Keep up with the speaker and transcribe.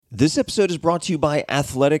This episode is brought to you by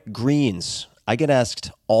Athletic Greens. I get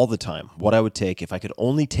asked all the time what I would take if I could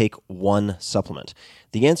only take one supplement.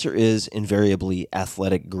 The answer is invariably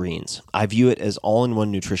Athletic Greens. I view it as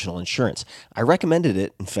all-in-one nutritional insurance. I recommended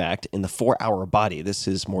it, in fact, in the 4-Hour Body. This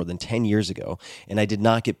is more than 10 years ago, and I did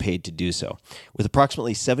not get paid to do so. With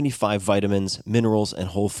approximately 75 vitamins, minerals, and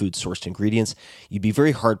whole food-sourced ingredients, you'd be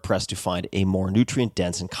very hard-pressed to find a more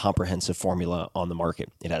nutrient-dense and comprehensive formula on the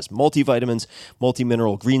market. It has multivitamins,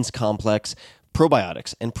 multi-mineral greens complex,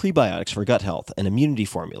 probiotics and prebiotics for gut health, an immunity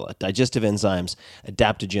formula, digestive enzymes,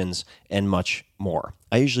 adaptogens, and much more.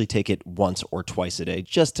 I usually take it once or twice a day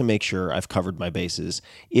just to make sure I've covered my bases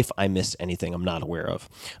if I missed anything I'm not aware of.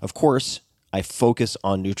 Of course, I focus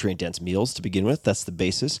on nutrient-dense meals to begin with. That's the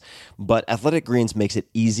basis. But Athletic Greens makes it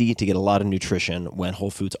easy to get a lot of nutrition when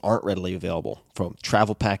whole foods aren't readily available. From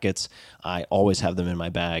travel packets, I always have them in my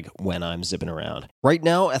bag when I'm zipping around. Right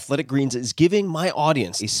now, Athletic Greens is giving my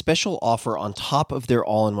audience a special offer on top of their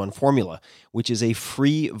all-in-one formula, which is a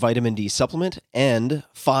free vitamin D supplement and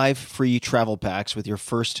 5 free travel packs with your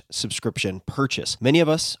first subscription purchase. Many of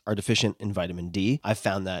us are deficient in vitamin D. I've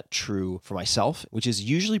found that true for myself, which is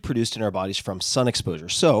usually produced in our bodies from sun exposure.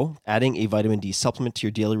 So adding a vitamin D supplement to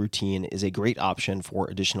your daily routine is a great option for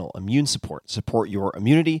additional immune support. Support your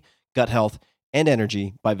immunity, gut health, and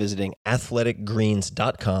energy by visiting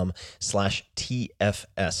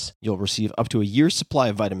athleticgreens.com/TFS. You'll receive up to a year's supply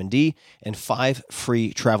of vitamin D and 5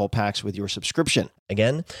 free travel packs with your subscription.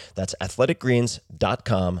 Again, that's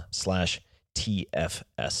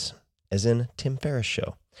athleticgreens.com/TFS, as in Tim Ferriss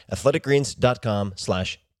Show.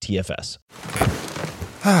 athleticgreens.com/TFS.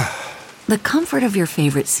 The comfort of your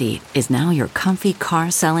favorite seat is now your comfy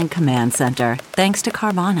car selling command center, thanks to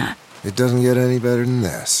Carvana. It doesn't get any better than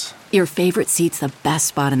this. Your favorite seat's the best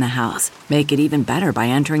spot in the house. Make it even better by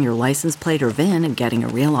entering your license plate or VIN and getting a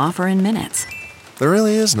real offer in minutes. There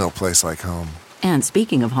really is no place like home. And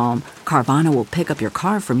speaking of home, Carvana will pick up your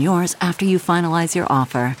car from yours after you finalize your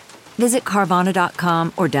offer. Visit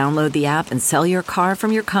Carvana.com or download the app and sell your car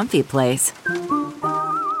from your comfy place.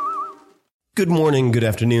 Good morning, good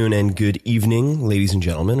afternoon, and good evening, ladies and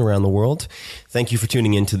gentlemen around the world. Thank you for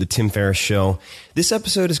tuning in to the Tim Ferriss Show. This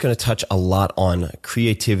episode is going to touch a lot on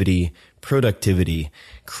creativity, productivity,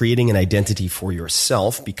 creating an identity for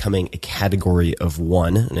yourself, becoming a category of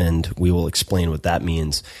one, and we will explain what that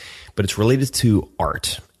means. But it's related to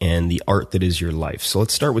art and the art that is your life. So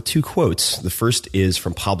let's start with 2 quotes. The first is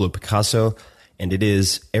from Pablo Picasso, and it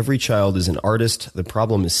is, "Every child is an artist. The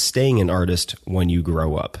problem is staying an artist when you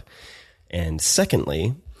grow up." And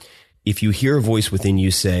secondly, if you hear a voice within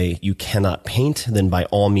you say, "You cannot paint," then by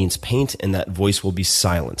all means paint, and that voice will be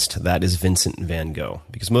silenced. That is Vincent van Gogh.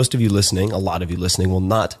 Because most of you listening, a lot of you listening, will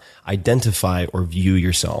not identify or view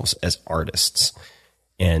yourselves as artists.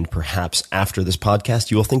 And perhaps after this podcast,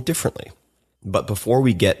 you will think differently. But before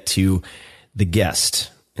we get to the guest,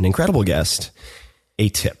 an incredible guest, a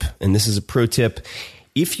tip. And this is a pro tip.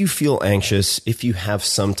 If you feel anxious, if you have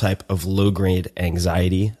some type of low-grade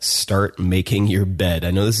anxiety, start making your bed.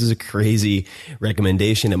 I know this is a crazy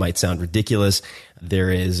recommendation. It might sound ridiculous.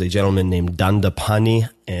 There is a gentleman named Dandapani,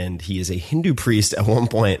 and he is a Hindu priest. At one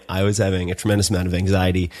point, I was having a tremendous amount of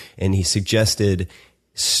anxiety, and he suggested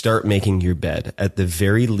start making your bed. At the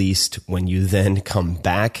very least, when you then come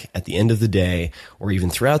back at the end of the day, or even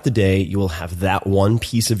throughout the day, you will have that one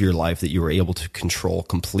piece of your life that you were able to control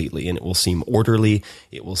completely, and it will seem orderly.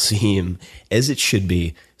 It will seem as it should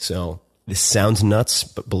be. So this sounds nuts,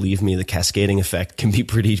 but believe me, the cascading effect can be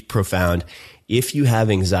pretty profound. If you have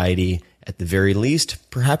anxiety, at the very least,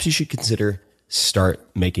 perhaps you should consider start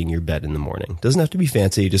making your bed in the morning. Doesn't have to be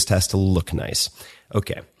fancy, it just has to look nice.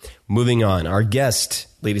 Okay, moving on. Our guest,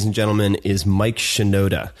 ladies and gentlemen, is Mike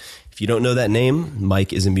Shinoda. If you don't know that name,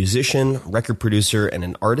 Mike is a musician, record producer, and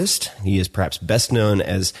an artist. He is perhaps best known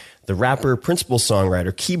as the rapper, principal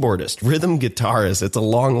songwriter, keyboardist, rhythm guitarist. It's a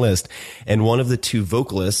long list. And one of the 2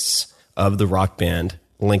 vocalists of the rock band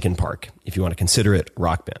Linkin Park, if you want to consider it a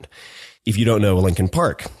rock band. If you don't know Linkin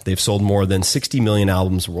Park, they've sold more than 60 million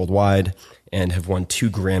albums worldwide and have won 2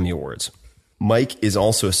 Grammy Awards. Mike is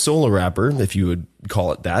also a solo rapper, if you would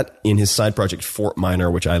call it that, in his side project Fort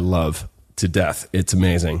Minor, which I love to death. It's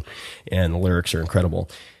amazing, and the lyrics are incredible.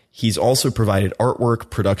 He's also provided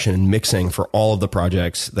artwork, production, and mixing for all of the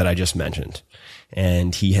projects that I just mentioned.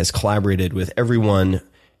 And he has collaborated with everyone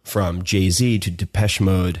from Jay-Z to Depeche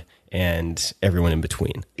Mode and everyone in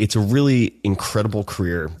between. It's a really incredible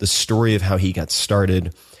career. The story of how he got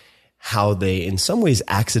started, how they in some ways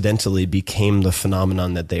accidentally became the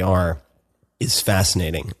phenomenon that they are, is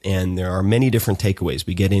fascinating. And there are many different takeaways.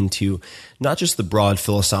 We get into not just the broad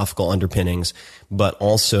philosophical underpinnings, but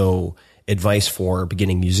also advice for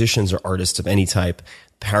beginning musicians or artists of any type,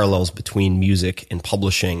 parallels between music and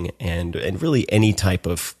publishing and really any type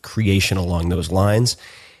of creation along those lines,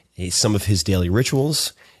 some of his daily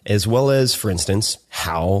rituals, as well as, for instance,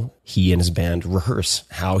 how he and his band rehearse,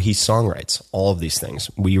 how he songwrites, all of these things.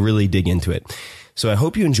 We really dig into it. So I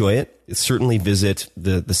hope you enjoy it. Certainly visit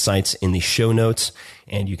the sites in the show notes,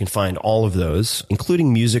 and you can find all of those,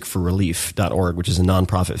 including musicforrelief.org, which is a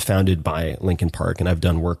nonprofit founded by Linkin Park, and I've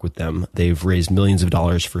done work with them. They've raised millions of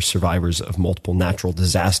dollars for survivors of multiple natural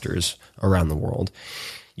disasters around the world.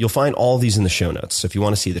 You'll find all of these in the show notes. So if you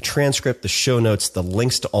want to see the transcript, the show notes, the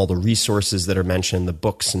links to all the resources that are mentioned, the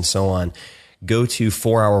books and so on, go to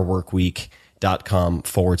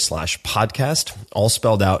 4hourworkweek.com/podcast, all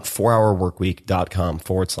spelled out,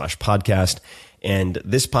 4hourworkweek.com/podcast. And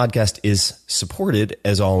this podcast is supported,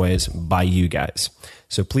 as always, by you guys.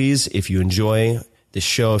 So please, if you enjoy this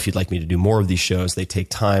show, if you'd like me to do more of these shows, they take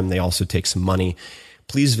time. They also take some money.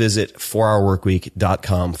 Please visit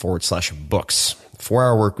 4hourworkweek.com/books.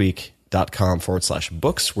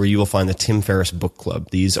 4hourworkweek.com/books, where you will find the Tim Ferriss Book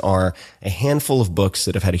Club. These are a handful of books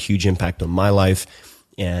that have had a huge impact on my life.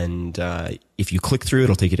 And if you click through,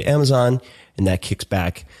 it'll take you to Amazon, and that kicks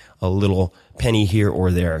back a little penny here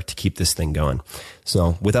or there to keep this thing going.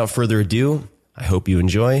 So without further ado, I hope you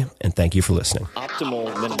enjoy, and thank you for listening.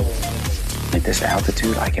 Optimal minimal. At this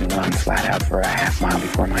altitude, I can run flat out for a half mile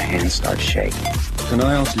before my hands start shaking. Can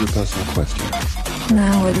I ask you a personal question?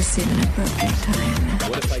 Now would seem an appropriate time.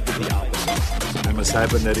 What if I did the opposite? I'm a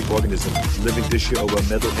cybernetic organism, living tissue over a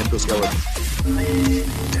metal endoskeleton.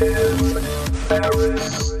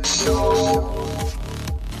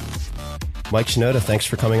 Mike Shinoda, thanks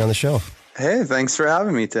for coming on the show. Hey, thanks for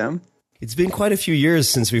having me, Tim. It's been quite a few years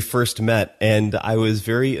since we first met, and I was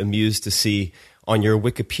very amused to see on your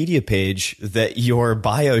Wikipedia page that your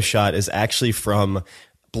bio shot is actually from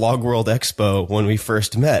Blog World Expo when we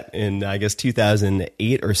first met in, I guess,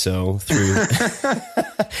 2008 or so through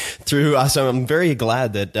so I'm very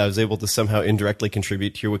glad that I was able to somehow indirectly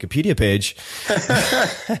contribute to your Wikipedia page.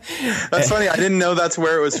 That's funny. I didn't know that's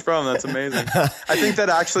where it was from. That's amazing. I think that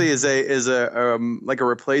actually is a like a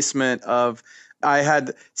replacement of. I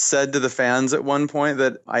had said to the fans at one point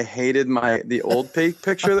that I hated the old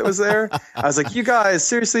picture that was there. I was like, you guys,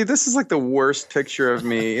 seriously, this is like the worst picture of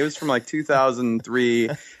me. It was from like 2003.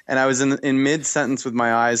 And I was in mid-sentence with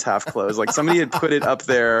my eyes half closed. Like somebody had put it up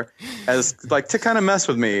there as like to kind of mess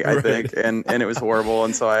with me, I think. And it was horrible.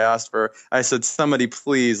 And so I said, somebody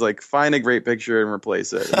please like find a great picture and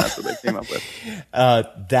replace it. And that's what they came up with.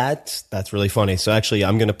 That's really funny. So actually,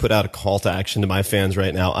 I'm going to put out a call to action to my fans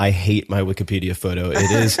right now. I hate my Wikipedia photo.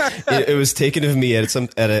 It was taken of me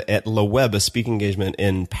at Le Web, a speaking engagement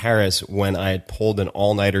in Paris, when I had pulled an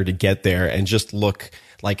all-nighter to get there and just look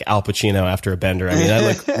like Al Pacino after a bender. I mean, I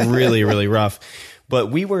look really, really rough.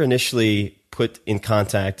 But we were initially put in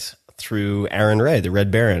contact through Aaron Ray, the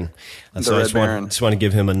Red Baron. And so I just want to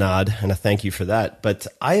give him a nod and a thank you for that. But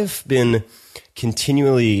I've been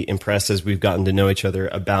continually impressed as we've gotten to know each other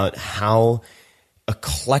about how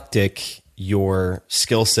eclectic your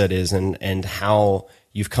skill set is and how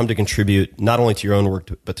you've come to contribute not only to your own work,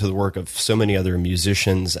 but to the work of so many other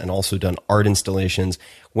musicians and also done art installations.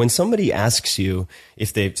 When somebody asks you,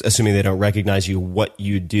 assuming they don't recognize you, what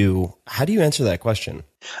you do, how do you answer that question?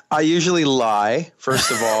 I usually lie,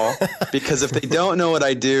 first of all, because if they don't know what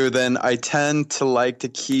I do, then I tend to like to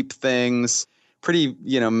keep things pretty,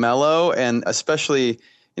 mellow. And especially,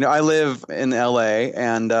 I live in LA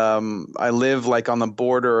and I live like on the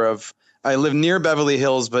border of, I live near Beverly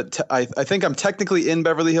Hills, but I think I'm technically in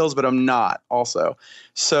Beverly Hills, but I'm not also.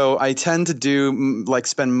 So I tend to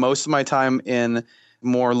spend most of my time in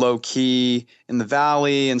more low key in the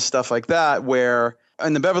valley and stuff like that, where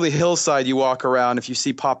on the Beverly Hills side, you walk around, if you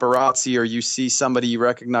see paparazzi or you see somebody you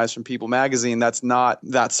recognize from People magazine, that's not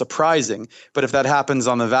that surprising. But if that happens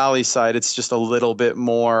on the valley side, it's just a little bit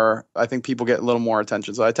more, I think people get a little more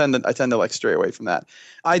attention. So I tend to like stray away from that.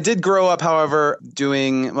 I did grow up, however,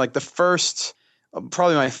 doing like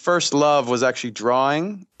probably my first love was actually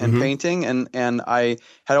drawing and painting. And I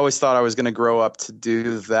had always thought I was going to grow up to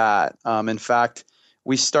do that. In fact,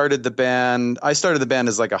 I started the band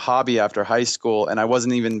as like a hobby after high school, and I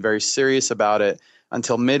wasn't even very serious about it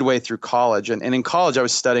until midway through college. And in college, I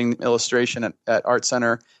was studying illustration at Art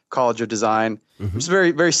Center College of Design. It's a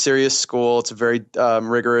very, very serious school. It's a very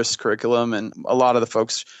rigorous curriculum, and a lot of the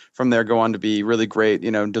folks from there go on to be really great,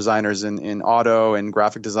 designers in auto and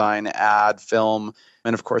graphic design, ad, film,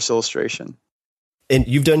 and of course illustration. And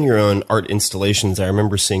you've done your own art installations. I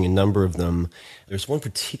remember seeing a number of them. There's one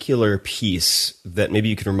particular piece that maybe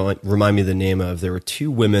you could remind me the name of. There were two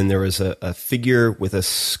women. There was a figure with a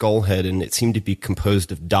skull head, and it seemed to be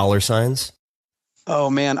composed of dollar signs. Oh,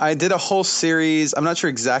 man. I did a whole series. I'm not sure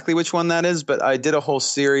exactly which one that is, but I did a whole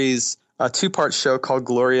series, a 2-part show called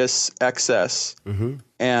Glorious Excess. Mm-hmm.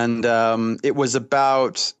 And it was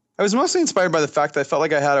about... I was mostly inspired by the fact that I felt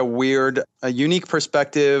like I had a unique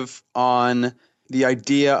perspective on the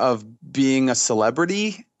idea of being a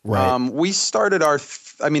celebrity. Right. We started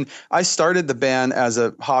I started the band as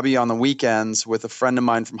a hobby on the weekends with a friend of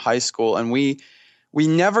mine from high school, and we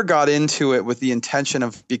never got into it with the intention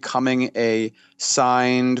of becoming a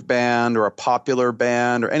signed band or a popular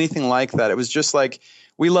band or anything like that. It was just like,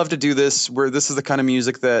 we love to do this. This is the kind of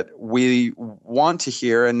music that we want to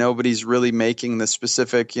hear, and nobody's really making the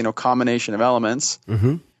specific, combination of elements.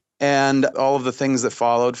 Mm-hmm. And all of the things that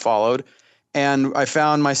followed. And I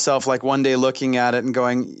found myself like one day looking at it and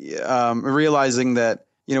going, realizing that,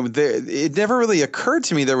 it never really occurred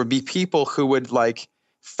to me there would be people who would like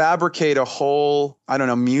fabricate a whole,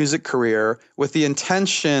 music career with the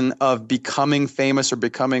intention of becoming famous or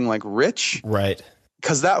becoming like rich. Right.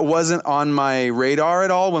 Because that wasn't on my radar at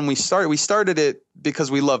all when we started. We started it because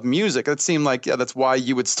we love music. It seemed like, that's why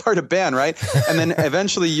you would start a band, right? And then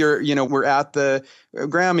eventually we're at the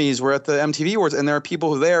Grammys, we're at the MTV Awards, and there are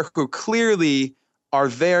people who clearly are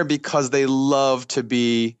there because they love to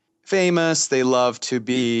be famous, they love to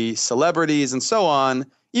be celebrities and so on,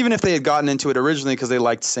 even if they had gotten into it originally because they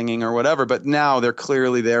liked singing or whatever, but now they're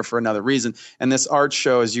clearly there for another reason. And this art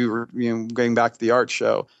show, as you were going back to the art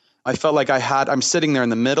show, I felt like I'm sitting there in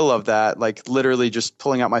the middle of that, like literally just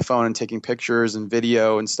pulling out my phone and taking pictures and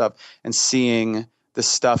video and stuff and seeing this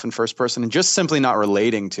stuff in first person and just simply not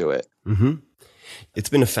relating to it. Mm-hmm. It's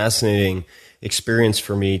been a fascinating experience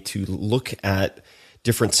for me to look at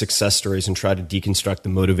different success stories and try to deconstruct the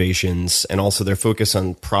motivations and also their focus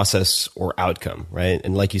on process or outcome, right?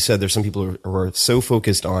 And like you said, there's some people who are so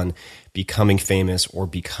focused on becoming famous or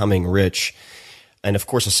becoming rich. And of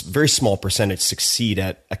course, a very small percentage succeed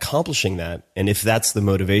at accomplishing that. And if that's the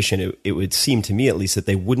motivation, it would seem to me at least that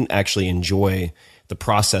they wouldn't actually enjoy the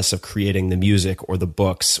process of creating the music or the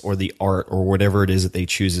books or the art or whatever it is that they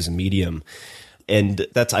choose as a medium. And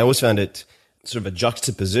I always found it sort of a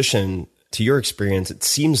juxtaposition to your experience. It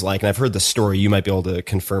seems like, and I've heard the story, you might be able to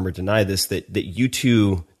confirm or deny this, that you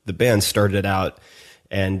two, the band, started out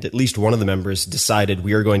and at least one of the members decided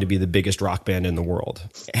we are going to be the biggest rock band in the world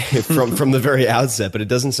from the very outset. But it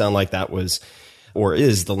doesn't sound like that was or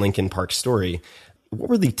is the Linkin Park story. What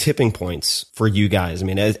were the tipping points for you guys? I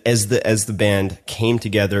mean, as the band came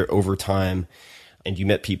together over time, and you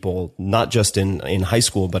met people not just in high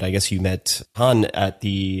school, but I guess you met Han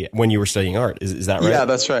when you were studying art. Is that right? Yeah,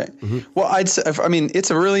 that's right. Mm-hmm. Well, it's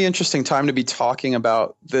a really interesting time to be talking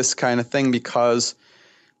about this kind of thing because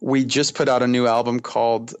we just put out a new album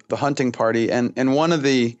called The Hunting Party. And one of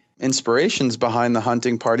the inspirations behind The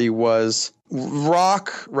Hunting Party was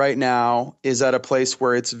rock right now is at a place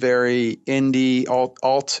where it's very indie,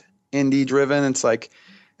 alt indie driven. It's like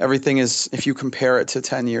everything is, if you compare it to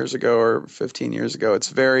 10 years ago or 15 years ago,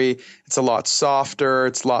 it's a lot softer.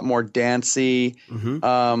 It's a lot more dancey.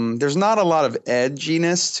 Mm-hmm. There's not a lot of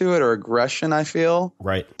edginess to it or aggression, I feel.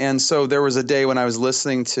 Right. And so there was a day when I was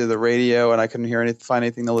listening to the radio and I couldn't find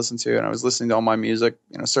anything to listen to. And I was listening to all my music,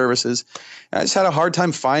 services. And I just had a hard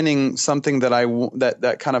time finding something that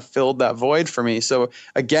that kind of filled that void for me. So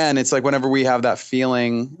again, it's like whenever we have that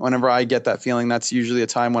feeling, whenever I get that feeling, that's usually a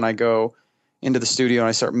time when I go into the studio and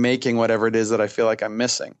I start making whatever it is that I feel like I'm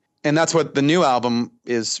missing. And that's what the new album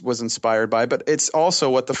was inspired by. But it's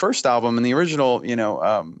also what the first album and the original,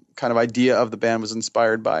 kind of idea of the band was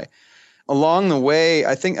inspired by. Along the way,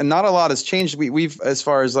 I think not a lot has changed. We've as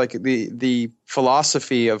far as like the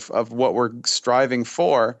philosophy of what we're striving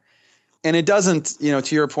for. And it doesn't,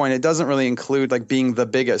 to your point, it doesn't really include like being the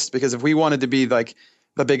biggest, because if we wanted to be like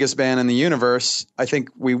the biggest band in the universe, I think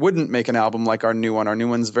we wouldn't make an album like our new one. Our new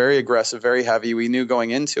one's very aggressive, very heavy. We knew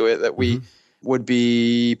going into it that we would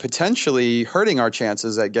be potentially hurting our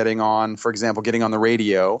chances at getting on, for example, getting on the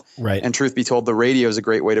radio. Right. And truth be told, the radio is a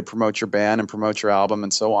great way to promote your band and promote your album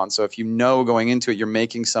and so on. So if you know going into it, you're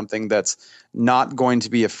making something that's not going to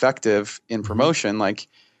be effective in promotion, like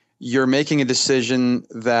you're making a decision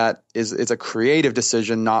that it's a creative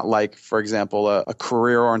decision, not like, for example, a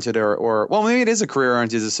career-oriented or well, maybe it is a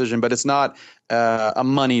career-oriented decision, but it's not a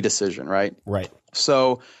money decision, right? Right.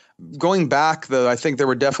 So going back, though, I think there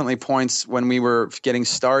were definitely points when we were getting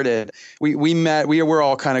started. We met. We were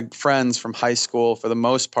all kind of friends from high school for the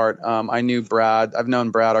most part. I knew Brad. I've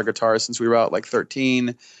known Brad, our guitarist, since we were out like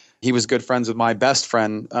 13. He was good friends with my best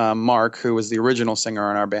friend, Mark, who was the original singer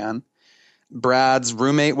in our band. Brad's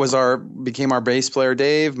roommate became our bass player,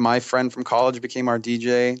 Dave. My friend from college became our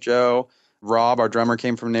DJ, Joe. Rob, our drummer,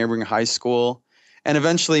 came from neighboring high school. And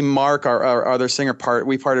eventually Mark, our other singer,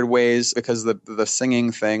 we parted ways because the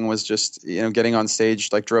singing thing was just, getting on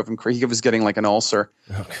stage like drove him crazy. He was getting like an ulcer.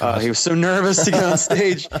 Oh, he was so nervous to get on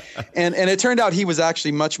stage. And it turned out he was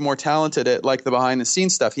actually much more talented at like the behind the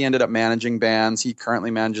scenes stuff. He ended up managing bands. He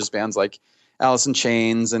currently manages bands like Alice in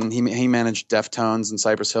Chains, and he managed Deftones and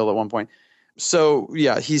Cypress Hill at one point. So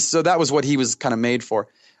yeah, so that was what he was kind of made for.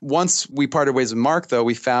 Once we parted ways with Mark, though,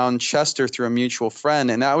 we found Chester through a mutual friend,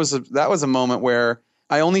 and that was a moment where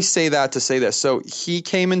I only say that to say this. So he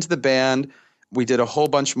came into the band. We did a whole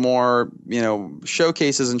bunch more,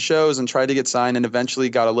 showcases and shows, and tried to get signed, and eventually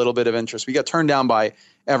got a little bit of interest. We got turned down by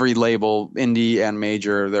every label, indie and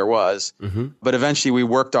major, there was. Mm-hmm. But eventually, we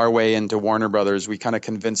worked our way into Warner Brothers. We kind of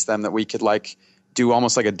convinced them that we could do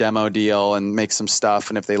almost like a demo deal and make some stuff.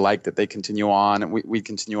 And if they liked it, they continue on, and we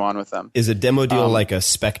continue on with them. Is a demo deal like a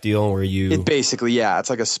spec deal where you? It basically, yeah, it's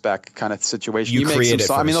like a spec kind of situation. You create make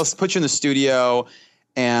some it. I mean, they'll put you in the studio,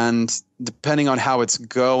 and depending on how it's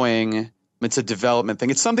going, it's a development thing.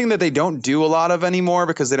 It's something that they don't do a lot of anymore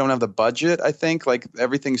because they don't have the budget. I think like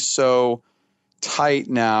everything's so tight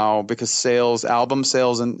now because album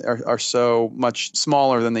sales are so much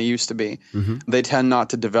smaller than they used to be. Mm-hmm. They tend not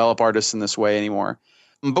to develop artists in this way anymore.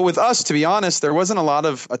 But with us, to be honest, there wasn't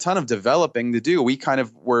a ton of developing to do. We kind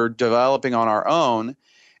of were developing on our own.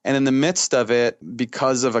 And in the midst of it,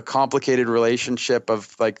 because of a complicated relationship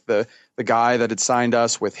of like the guy that had signed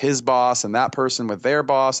us with his boss and that person with their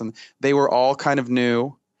boss, and they were all kind of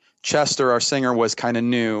new. Chester, our singer, was kind of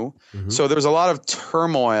new. Mm-hmm. So there was a lot of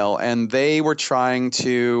turmoil, and they started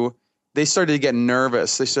to get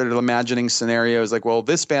nervous. They started imagining scenarios like, well,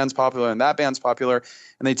 this band's popular and that band's popular.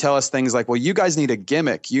 And they tell us things like, well, you guys need a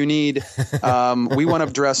gimmick. You need, we want to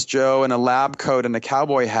dress Joe in a lab coat and a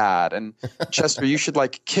cowboy hat. And Chester, you should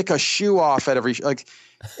like kick a shoe off at every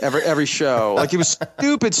show. Like it was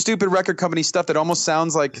stupid record company stuff that almost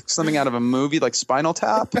sounds like something out of a movie like Spinal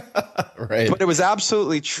Tap. Right. But it was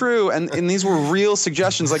absolutely true. And these were real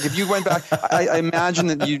suggestions. Like if you went back, I imagine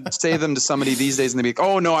that you'd say them to somebody these days and they'd be like,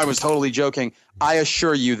 oh no, I was totally joking. I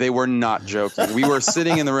assure you they were not joking. We were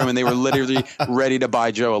sitting in the room and they were literally ready to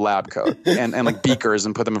buy Joe a lab coat and like beakers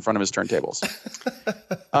and put them in front of his turntables.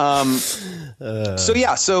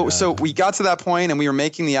 So we got to that point and we were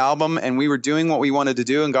making the album and we were doing what we wanted to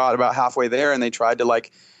do and got about halfway there, and they tried to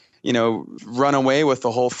run away with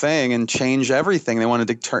the whole thing and change everything. They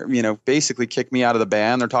wanted to basically kick me out of the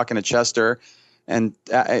band. They're talking to Chester and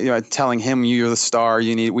telling him, you're the star,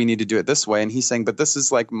 we need to do it this way. And he's saying, but this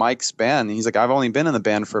is like Mike's band. And he's like, I've only been in the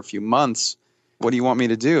band for a few months. What do you want me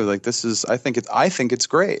to do? Like, I think it's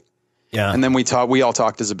great. Yeah. And then we all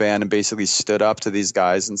talked as a band and basically stood up to these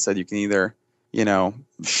guys and said, you can either,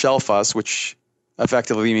 shelf us, which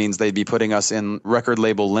effectively means they'd be putting us in record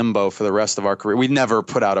label limbo for the rest of our career. We'd never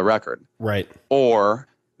put out a record. Right. Or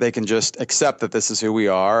they can just accept that this is who we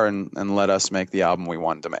are and let us make the album we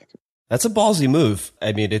wanted to make. That's a ballsy move.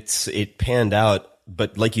 I mean, it panned out,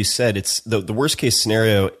 but like you said, it's the worst case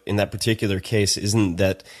scenario in that particular case isn't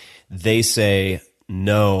that they say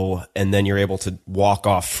no, and then you're able to walk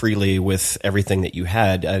off freely with everything that you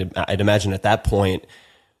had. I'd imagine at that point,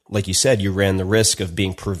 like you said, you ran the risk of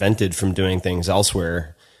being prevented from doing things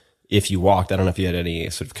elsewhere if you walked. I don't know if you had any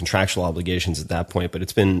sort of contractual obligations at that point, but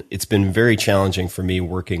it's been very challenging for me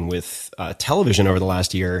working with television over the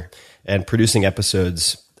last year and producing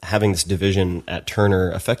episodes, having this division at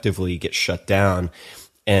Turner effectively get shut down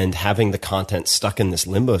and having the content stuck in this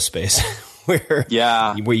limbo space where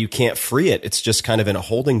you can't free it. It's just kind of in a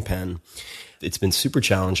holding pen. It's been super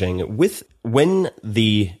challenging. When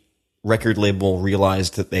the record label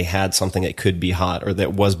realized that they had something that could be hot or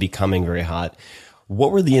that was becoming very hot,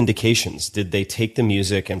 what were the indications? Did they take the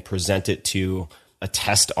music and present it to a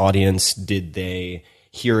test audience? Did they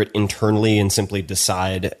hear it internally and simply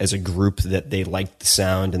decide as a group that they liked the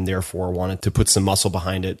sound and therefore wanted to put some muscle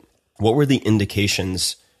behind it? What were the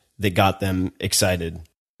indications that got them excited?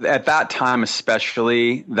 At that time,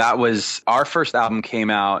 especially, that was our first album came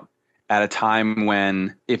out at a time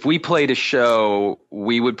when if we played a show,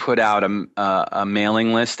 we would put out a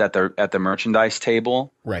mailing list at the merchandise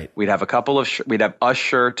table. Right. We'd have we'd have a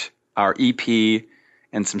shirt, our EP,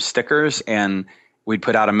 and some stickers, and we'd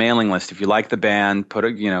put out a mailing list. If you like the band,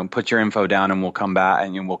 put your info down, and we'll come back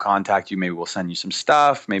and we'll contact you. Maybe we'll send you some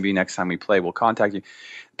stuff. Maybe next time we play, we'll contact you.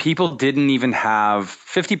 People didn't even have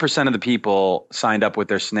 50% of the people signed up with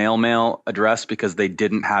their snail mail address because they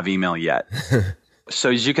didn't have email yet. So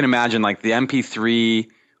as you can imagine, like the MP3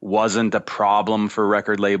 wasn't a problem for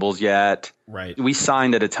record labels yet. Right. We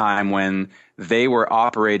signed at a time when they were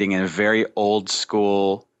operating in a very old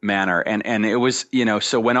school manner. And it was,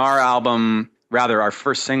 so when our album, rather our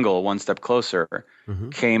first single, One Step Closer,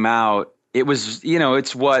 came out, it was,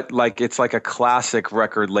 it's like a classic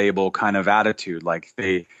record label kind of attitude. Like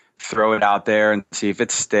they throw it out there and see if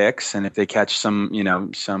it sticks. And if they catch some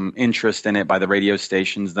interest in it by the radio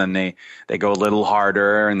stations, then they go a little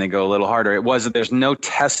harder and they go a little harder. There's no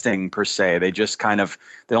testing per se. They just the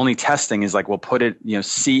only testing is like, we'll put it,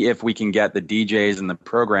 see if we can get the DJs and the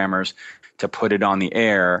programmers to put it on the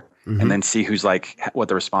air. And then see who's what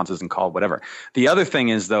the response is and call, whatever. The other thing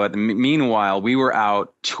is, though, meanwhile, we were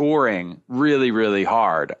out touring really, really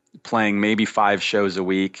hard, playing maybe 5 shows a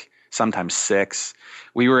week, sometimes 6.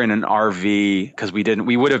 We were in an RV because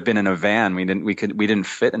we would have been in a van. We didn't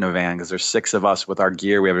fit in a van because there's 6 of us with our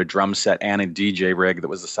gear. We have a drum set and a DJ rig that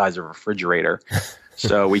was the size of a refrigerator.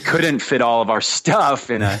 So we couldn't fit all of our stuff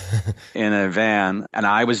in a van. And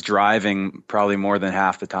I was driving probably more than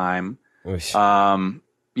half the time.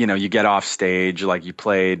 You get off stage,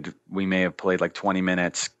 we may have played like 20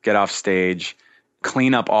 minutes, get off stage,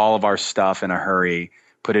 clean up all of our stuff in a hurry,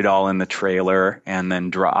 put it all in the trailer, and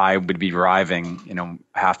then I would be driving,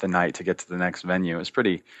 half the night to get to the next venue. It was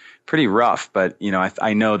pretty rough, but,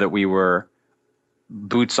 I know that we were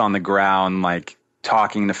boots on the ground, like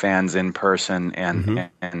talking to fans in person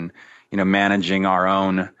and managing our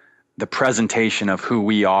own, the presentation of who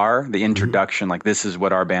we are, the introduction, like this is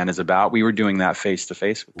what our band is about. We were doing that face to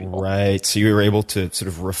face with people. Right. So you were able to sort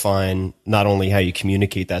of refine not only how you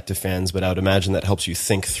communicate that to fans, but I would imagine that helps you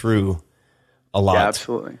think through a lot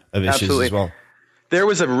of issues as well. There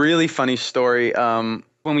was a really funny story. When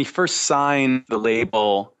we first signed the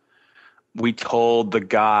label, we told the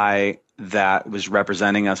guy that was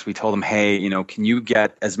representing us, we told him, hey, can you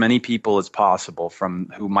get as many people as possible from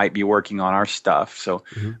who might be working on our stuff? So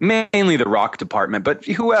mainly the rock department, but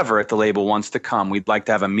whoever at the label wants to come, we'd like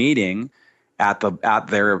to have a meeting at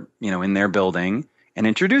their, in their building and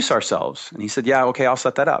introduce ourselves. And he said, yeah, okay, I'll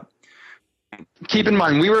set that up. Keep in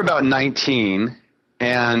mind, we were about 19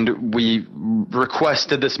 and we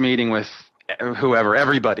requested this meeting with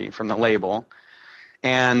everybody from the label.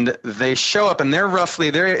 And they show up and they're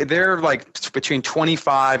like between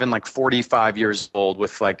 25 and like 45 years old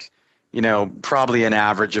with probably an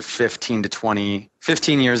average of 15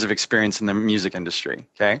 years of experience in the music industry.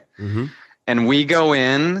 Okay. And we go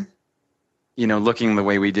in, looking the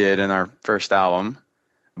way we did in our first album,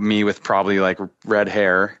 me with probably like red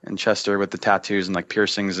hair and Chester with the tattoos and like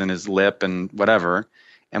piercings in his lip and whatever.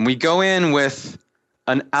 And we go in with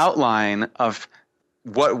an outline of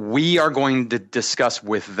what we are going to discuss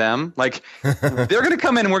with them. Like they're going to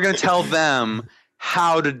come in and we're going to tell them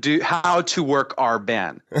how to work our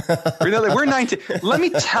band. We're 19. Let me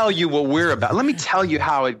tell you what we're about. Let me tell you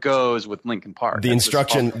how it goes with Linkin Park. The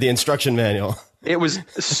instruction manual. It was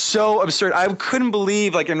so absurd. I couldn't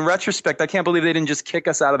believe, in retrospect, I can't believe they didn't just kick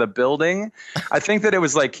us out of the building. I think that it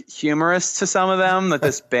was humorous to some of them that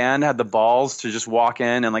this band had the balls to just walk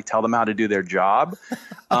in and tell them how to do their job.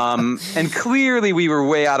 And clearly we were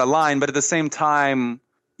way out of line, but at the same time,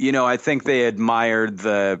 I think they admired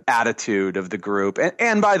the attitude of the group.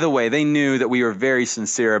 And by the way, they knew that we were very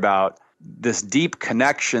sincere about this deep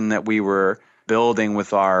connection that we were building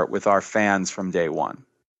with our fans from day one.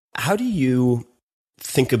 How do you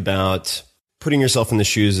think about putting yourself in the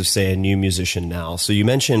shoes of, say, a new musician now? So you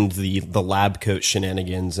mentioned the lab coat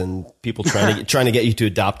shenanigans and people trying to get you to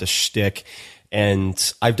adopt a shtick.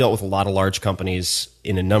 And I've dealt with a lot of large companies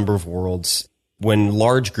in a number of worlds. When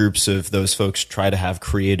large groups of those folks try to have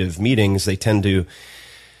creative meetings, they tend to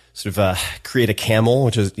sort of create a camel,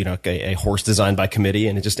 which is a horse designed by committee,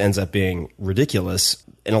 and it just ends up being ridiculous.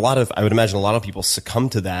 And I would imagine a lot of people succumb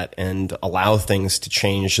to that and allow things to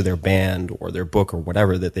change their band or their book or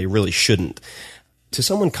whatever that they really shouldn't. To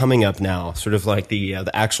someone coming up now, sort of like the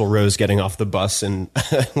Axl Rose getting off the bus and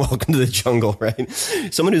Welcome to the Jungle, right?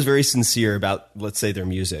 Someone who's very sincere about, let's say, their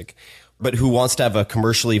music, but who wants to have a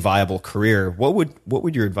commercially viable career, what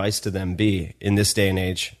would your advice to them be in this day and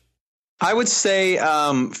age? I would say,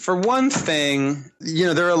 for one thing,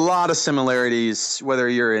 there are a lot of similarities, whether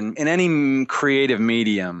you're in any creative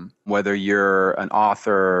medium, whether you're an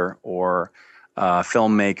author or a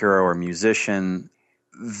filmmaker or a musician.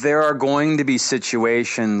 There are going to be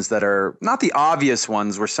situations that are not the obvious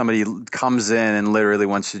ones where somebody comes in and literally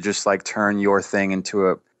wants to just turn your thing into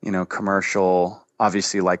a, commercial,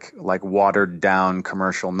 obviously like watered down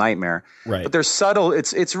commercial nightmare. Right. But they're subtle.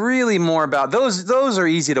 It's really more about those are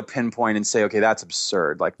easy to pinpoint and say, okay, that's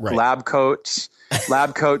absurd. Like right. Lab coats,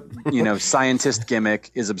 lab coat, scientist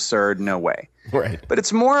gimmick is absurd. No way. Right. But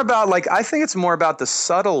it's more about I think it's more about the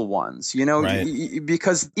subtle ones, Right.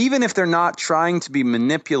 Because even if they're not trying to be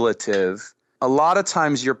manipulative, a lot of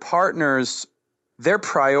times your partners, their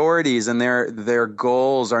priorities and their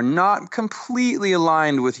goals are not completely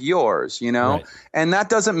aligned with yours, Right. and that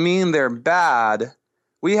doesn't mean they're bad.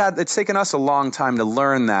 It's taken us a long time to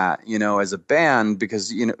learn that, as a band,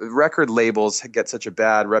 because, record labels get such a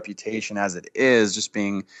bad reputation as it is, just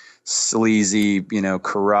being sleazy,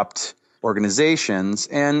 corrupt organizations.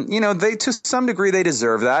 And, they, to some degree, they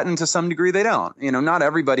deserve that. And to some degree, they don't. Not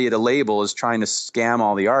everybody at a label is trying to scam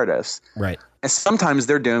all the artists. Right. And sometimes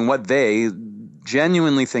they're doing what they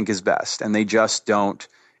genuinely think is best, and they just don't.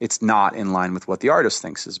 It's not in line with what the artist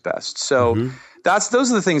thinks is best. So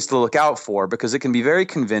those are the things to look out for, because it can be very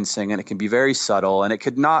convincing and it can be very subtle, and it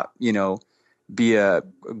could not, be a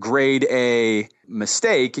grade A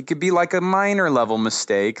mistake. It could be like a minor level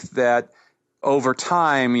mistake that over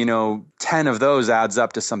time, 10 of those adds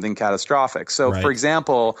up to something catastrophic. So, Right. for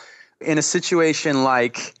example, in a situation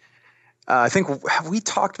like, I think have we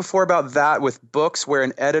talked before about that with books where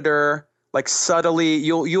an editor subtly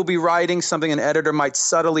you'll be writing something, an editor might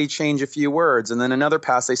subtly change a few words, and then another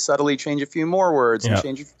pass they subtly change a few more words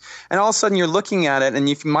and all of a sudden you're looking at it and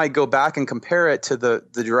you might go back and compare it to the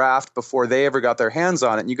draft before they ever got their hands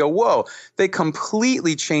on it, and you go, whoa, they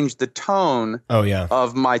completely changed the tone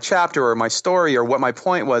of my chapter or my story or what my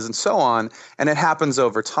point was, and so on. And it happens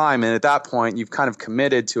over time, and at that point you've kind of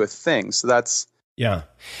committed to a thing. So that's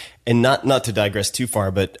And not to digress too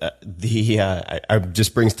far, but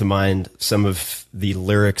just brings to mind some of the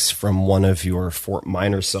lyrics from one of your Fort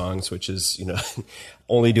Minor songs, which is,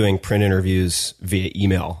 only doing print interviews via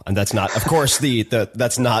email. And that's not, of course,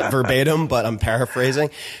 that's not verbatim, but I'm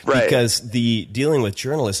paraphrasing. Right. Because dealing with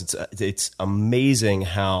journalists, it's amazing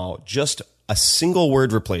how just a single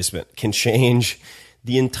word replacement can change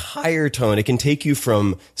the entire tone. It can take you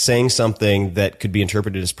from saying something that could be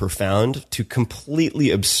interpreted as profound to completely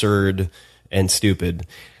absurd and stupid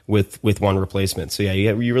with one replacement. So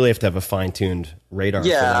you really have to have a fine-tuned radar.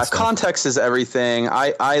 Yeah, context is everything.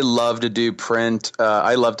 I love to do print.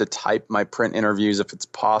 I love to type my print interviews if it's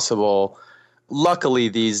possible. Luckily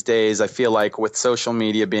these days, I feel like with social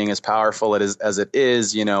media being as powerful as it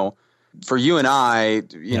is, for you and I,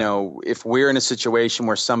 if we're in a situation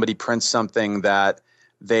where somebody prints something that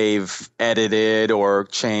they've edited or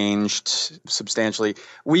changed substantially,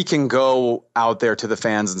 we can go out there to the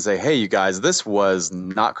fans and say, hey, you guys, this was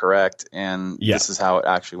not correct, and this is how it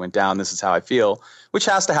actually went down. This is how I feel, which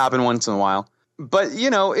has to happen once in a while. But,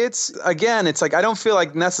 it's like I don't feel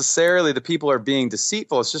like necessarily the people are being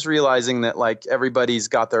deceitful. It's just realizing that everybody's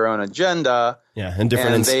got their own agenda. Yeah, and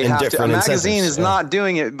different a magazine is not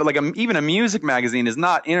doing it, but even a music magazine is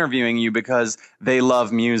not interviewing you because they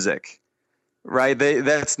love music. Right.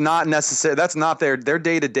 That's not necessary. That's not their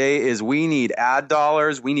day to day is we need ad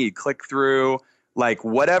dollars. We need click through,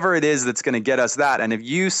 whatever it is that's going to get us that. And if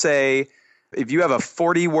you have a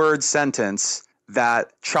 40-word sentence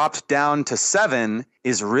that chopped down to 7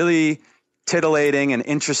 is really titillating and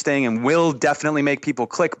interesting and will definitely make people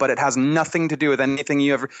click, but it has nothing to do with anything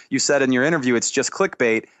you said in your interview, it's just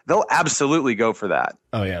clickbait, they'll absolutely go for that.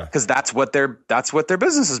 Oh yeah. Because that's what their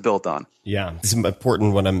business is built on. Yeah. It's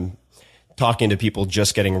important when I'm talking to people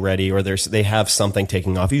just getting ready, or they have something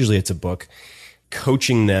taking off. Usually it's a book,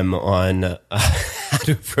 coaching them on how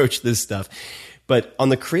to approach this stuff. But on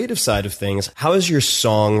the creative side of things, how has your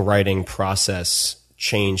songwriting process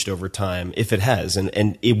changed over time, if it has?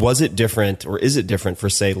 And was it different, or is it different for,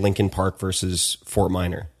 say, Linkin Park versus Fort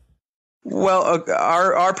Minor? Well,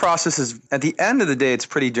 our process is, at the end of the day, it's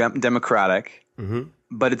pretty democratic,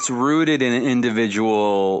 but it's rooted in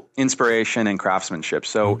individual inspiration and craftsmanship.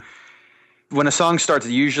 So when a song starts,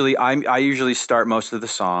 I usually start most of the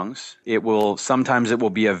songs. Sometimes it will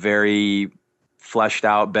be a very fleshed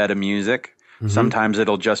out bed of music. Sometimes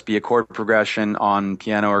it'll just be a chord progression on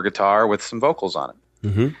piano or guitar with some vocals on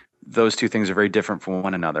it. Those two things are very different from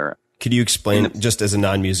one another. Could you explain, just as a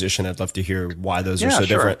non-musician, I'd love to hear why those are so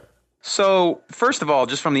different. So first of all,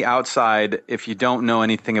 just from the outside, if you don't know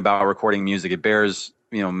anything about recording music, it bears,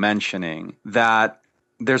 mentioning that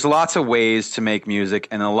there's lots of ways to make music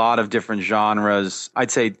and a lot of different genres.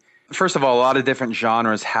 I'd say, first of all, a lot of different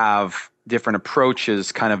genres have different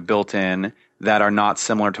approaches kind of built in that are not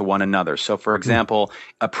similar to one another. So, for example,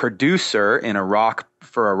 a producer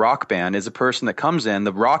for a rock band is a person that comes in.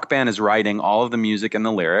 The rock band is writing all of the music and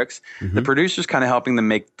the lyrics. The producer's kind of helping them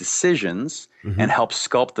make decisions and help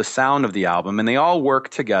sculpt the sound of the album. And they all work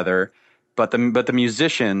together. but the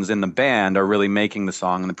musicians in the band are really making the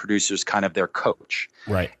song, and the producer's kind of their coach.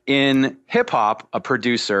 Right. In hip hop, a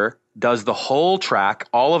producer does the whole track,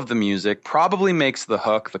 all of the music, probably makes the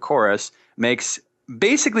hook, the chorus, makes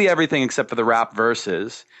basically everything except for the rap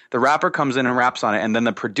verses. The rapper comes in and raps on it, and then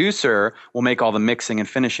the producer will make all the mixing and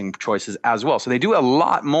finishing choices as well. So they do a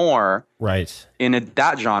lot more in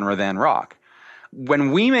that genre than rock.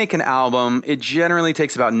 When we make an album, it generally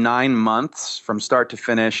takes about 9 months from start to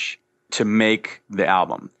finish to make the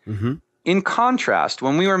album. Mm-hmm. In contrast,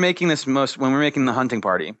 when we were making The Hunting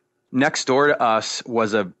Party, next door to us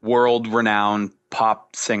was a world-renowned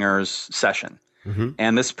pop singer's session. Mm-hmm.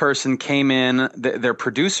 And this person came in, their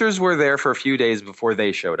producers were there for a few days before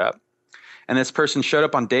they showed up. And this person showed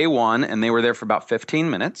up on day 1, and they were there for about 15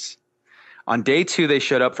 minutes. On day 2, they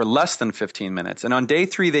showed up for less than 15 minutes. And on day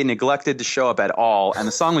 3, they neglected to show up at all, and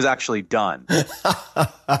the song was actually done.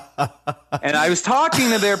 And I was talking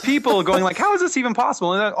to their people going like, how is this even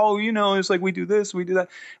possible? And they're like, oh, it's like we do this, we do that.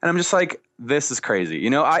 And I'm just like, this is crazy.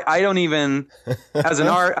 I don't even, as a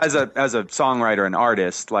songwriter and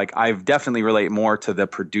artist, like I definitely relate more to the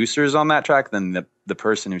producers on that track than the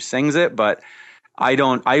person who sings it. But I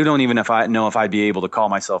don't even know if I'd be able to call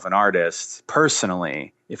myself an artist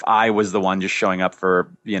personally if I was the one just showing up for,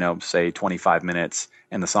 say 25 minutes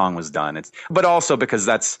and the song was done. But also because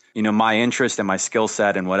that's, my interest and my skill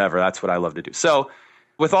set and whatever, that's what I love to do. So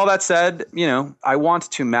with all that said, I want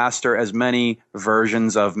to master as many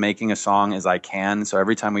versions of making a song as I can. So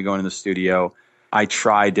every time we go into the studio, I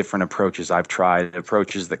try different approaches. I've tried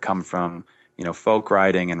approaches that come from, folk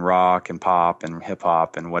writing and rock and pop and hip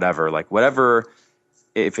hop and whatever.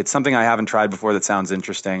 If it's something I haven't tried before that sounds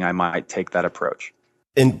interesting, I might take that approach.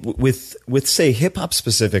 And with say hip hop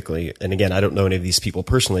specifically, and again, I don't know any of these people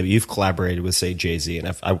personally, but you've collaborated with say Jay-Z,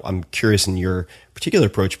 and I'm curious in your particular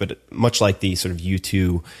approach, but much like the sort of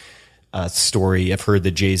U2 story, I've heard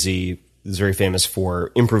that Jay-Z is very famous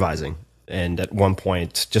for improvising. And at one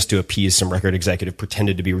point, just to appease some record executive,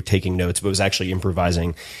 pretended to be taking notes, but was actually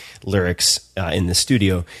improvising lyrics in the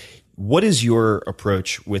studio. What is your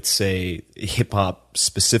approach with, say, hip hop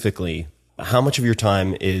specifically? How much of your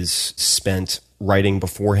time is spent writing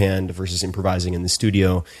beforehand versus improvising in the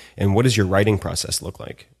studio? And what does your writing process look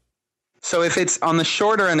like? So if it's on the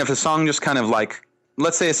shorter end, if a song just kind of like,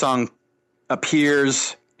 let's say a song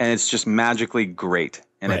appears and it's just magically great.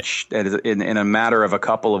 And in a matter of a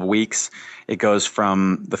couple of weeks, it goes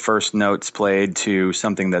from the first notes played to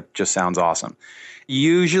something that just sounds awesome.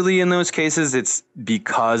 Usually in those cases, it's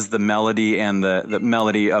because the melody and the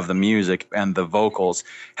melody of the music and the vocals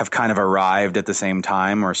have kind of arrived at the same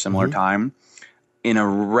time or a similar time. In a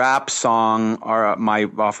rap song,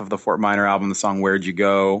 off of the Fort Minor album, the song "Where'd You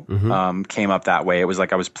Go" came up that way. It was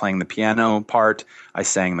like I was playing the piano part, I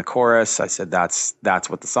sang the chorus, I said that's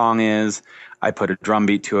what the song is. I put a drum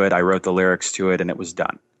beat to it, I wrote the lyrics to it, and it was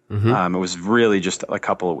done. It was really just a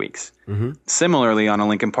couple of weeks. Similarly, on a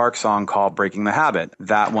Linkin Park song called "Breaking the Habit,"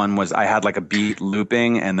 that one was I had like a beat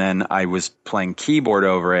looping, and then I was playing keyboard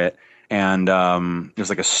over it, and it was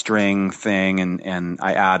like a string thing, and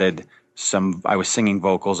I added I was singing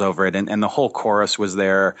vocals over it, and the whole chorus was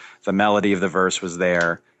there, the melody of the verse was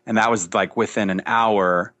there, and that was like within an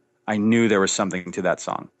hour, I knew there was something to that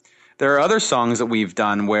song. There are other songs that we've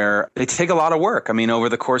done where they take a lot of work. I mean, over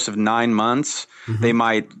the course of 9 months, they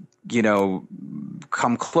might,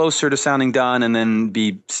 come closer to sounding done and then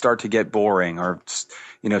start to get boring or,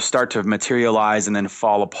 start to materialize and then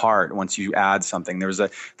fall apart once you add something. There was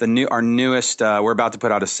our newest, we're about to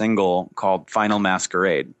put out a single called Final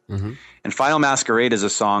Masquerade. And Final Masquerade is a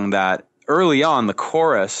song that early on, the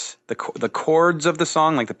chorus, the chords of the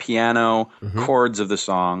song, like the piano chords of the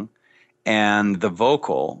song, and the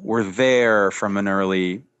vocal were there from an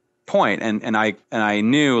early point. And I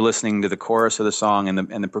knew listening to the chorus of the song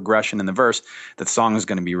and the progression in the verse that the song was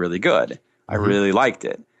going to be really good. I really liked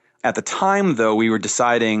it. At the time, though, we were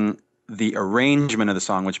deciding the arrangement of the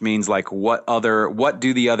song, which means like what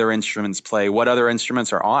do the other instruments play? What other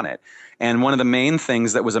instruments are on it? And one of the main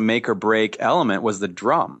things that was a make or break element was the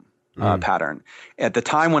drum pattern. At the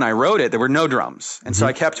time when I wrote it, there were no drums. And so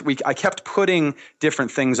I kept putting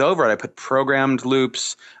different things over it. I put programmed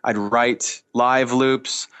loops. I'd write live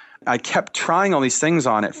loops. I kept trying all these things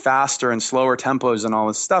on it, faster and slower tempos and all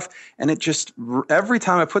this stuff. And it just, every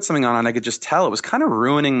time I put something on it, I could just tell it was kind of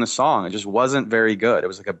ruining the song. It just wasn't very good. It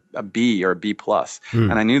was like a B or a B plus.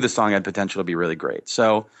 And I knew the song had potential to be really great.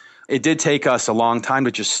 So it did take us a long time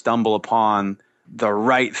to just stumble upon the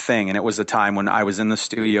right thing. And it was a time when I was in the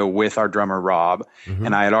studio with our drummer, Rob,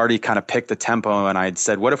 and I had already kind of picked the tempo, and I had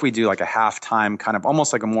said, what if we do like a halftime kind of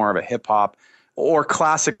almost like more of a hip hop or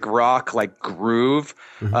classic rock, like groove,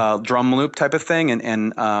 drum loop type of thing.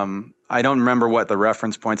 And I don't remember what the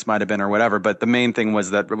reference points might have been or whatever, but the main thing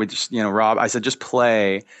was that we just, Rob, I said, just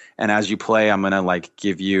play. And as you play, I'm going to like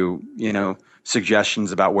give you,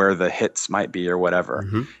 suggestions about where the hits might be or whatever.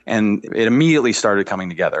 And it immediately started coming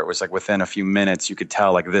together. It was like within a few minutes, you could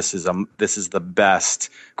tell like this is the best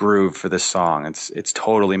groove for this song. It's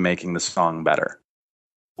totally making the song better.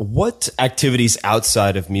 What activities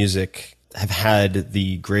outside of music have had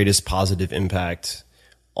the greatest positive impact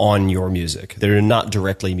on your music that are not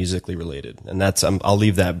directly musically related? And that's, I'll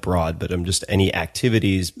leave that broad, but just any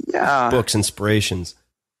activities, books, inspirations.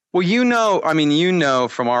 Well,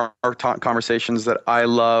 from our conversations that I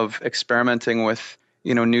love experimenting with,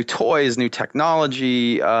 new toys, new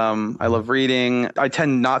technology. I love reading. I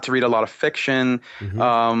tend not to read a lot of fiction.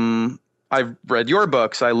 I've read your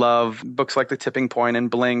books. I love books like The Tipping Point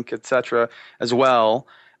and Blink, etc. as well.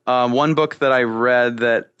 One book that I read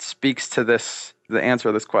that speaks to the answer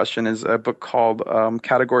to this question is a book called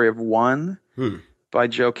Category of One by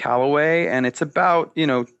Joe Calloway. And it's about,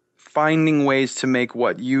 finding ways to make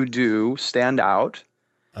what you do stand out.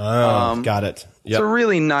 Got it. Yep. It's a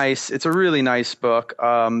really nice book.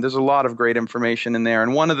 There's a lot of great information in there.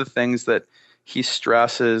 And one of the things that he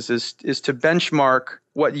stresses is to benchmark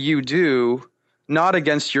what you do, not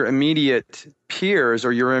against your immediate peers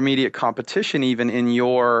or your immediate competition, even in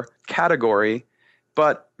your category,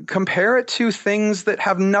 but compare it to things that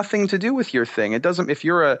have nothing to do with your thing. It doesn't, if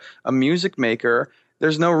you're a music maker,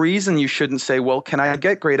 there's no reason you shouldn't say, well, can I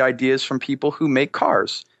get great ideas from people who make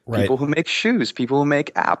cars, people who make shoes, people who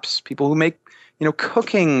make apps, people who make,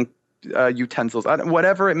 cooking utensils,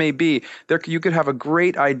 whatever it may be. You could have a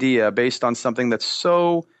great idea based on something that's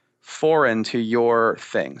so foreign to your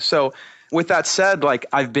thing. So with that said, like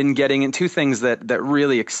I've been getting into things that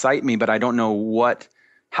really excite me, but I don't know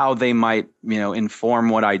how they might, inform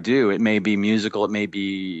what I do. It may be musical. It may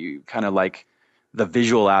be kind of like the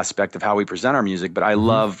visual aspect of how we present our music, but I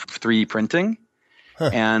love 3D printing.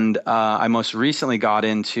 And I most recently got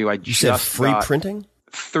into, You said free printing?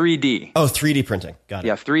 3D. Oh, 3D printing. Got it.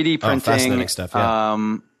 Yeah, 3D printing. Fascinating stuff,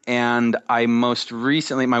 yeah. And I most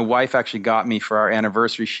recently, my wife actually got me for our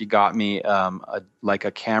anniversary, she got me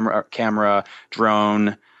a camera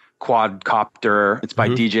drone quadcopter. It's by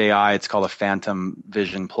DJI. It's called a Phantom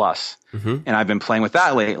Vision Plus. And I've been playing with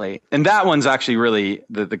that lately. And that one's actually really,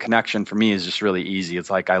 the connection for me is just really easy. It's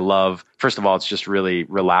like first of all, it's just really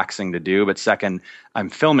relaxing to do. But second, I'm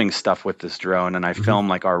filming stuff with this drone, and I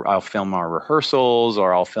film I'll film our rehearsals,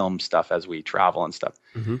 or I'll film stuff as we travel and stuff.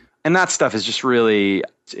 And that stuff is just really,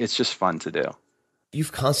 it's just fun to do.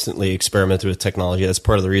 You've constantly experimented with technology. That's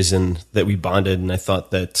part of the reason that we bonded, and I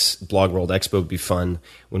thought that Blog World Expo would be fun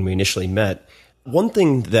when we initially met. One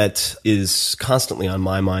thing that is constantly on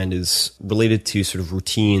my mind is related to sort of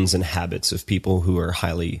routines and habits of people who are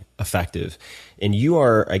highly effective. And you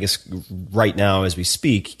are, I guess, right now as we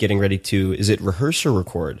speak, getting ready to, is it rehearse or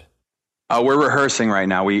record? We're rehearsing right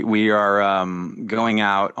now. We are going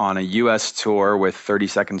out on a U.S. tour with 30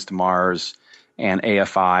 Seconds to Mars and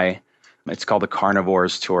AFI. It's called the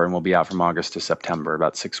Carnivores Tour, and we'll be out from August to September,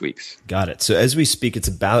 about 6 weeks. Got it. So as we speak, it's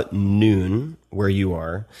about noon where you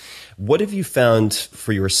are. What have you found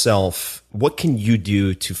for yourself? What can you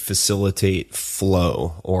do to facilitate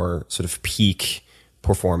flow or sort of peak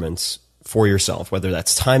performance for yourself, whether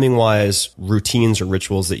that's timing-wise, routines or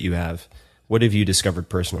rituals that you have? What have you discovered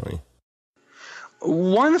personally?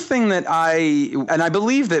 One thing that I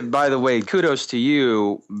believe that, by the way, kudos to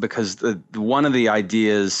you, because one of the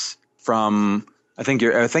ideas from, I think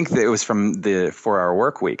that it was from the 4-Hour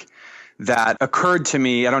Work Week that occurred to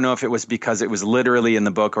me. I don't know if it was because it was literally in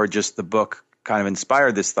the book or just the book kind of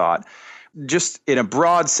inspired this thought. Just in a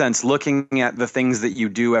broad sense, looking at the things that you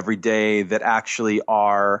do every day that actually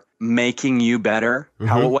are making you better,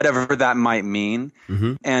 whatever that might mean,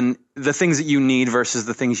 and the things that you need versus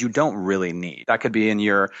the things you don't really need. That could be in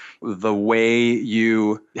the way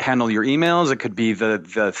you handle your emails. It could be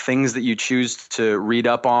the things that you choose to read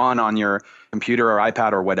up on your computer or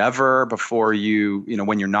iPad or whatever before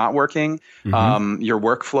when you're not working, your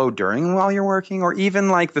workflow while you're working, or even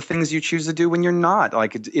like the things you choose to do when you're not.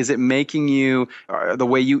 Like, is it making you, the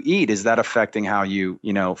way you eat, is that affecting how you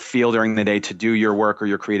feel during the day to do your work or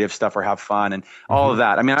your creative stuff or have fun and all of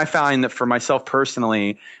that? I mean, I find that for myself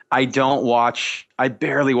personally, I barely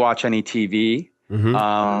watch any TV.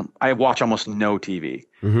 I watch almost no TV.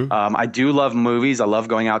 I do love movies. I love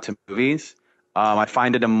going out to movies. I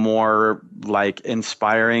find it a more like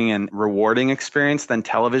inspiring and rewarding experience than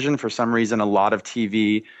television. For some reason, a lot of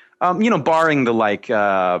TV, barring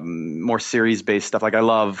the more series based stuff. Like I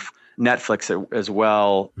love Netflix as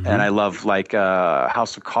well, and I love like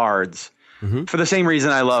House of Cards for the same reason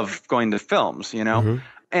I love going to films, you know.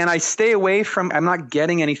 And I stay away from. I'm not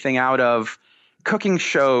getting anything out of cooking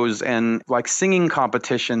shows and like singing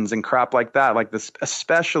competitions and crap like that. Like this,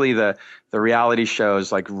 especially the reality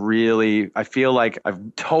shows. Like really, I feel like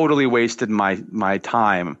I've totally wasted my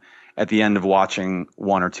time at the end of watching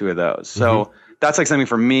one or two of those. So that's like something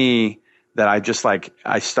for me that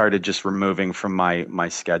I started just removing from my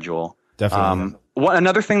schedule. Definitely.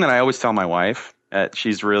 Another thing that I always tell my wife,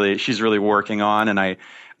 she's really working on, and I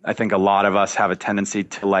think a lot of us have a tendency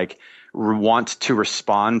to like want to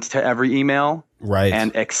respond to every email, right,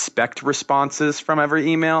 and expect responses from every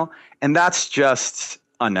email, and that's just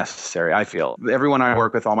unnecessary. I feel everyone I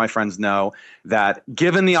work with, all my friends know that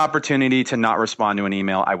given the opportunity to not respond to an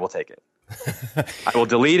email, I will take it. I will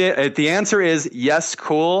delete it. If the answer is yes,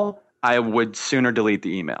 cool, I would sooner delete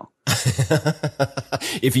the email.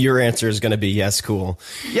 If your answer is going to be yes, cool.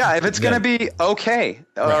 Yeah, if it's going to be okay,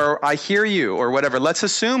 or I hear you, or whatever. Let's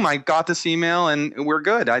assume I got this email and we're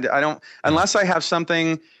good. I don't, unless I have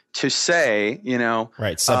something to say, you know.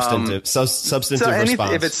 Right, substantive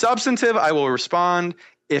response. If it's substantive, I will respond.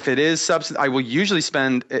 If it is substantive, I will usually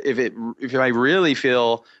spend. If I really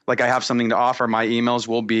feel like I have something to offer, my emails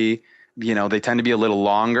will be. You know, they tend to be a little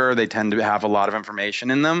longer. They tend to have a lot of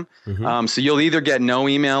information in them. So you'll either get no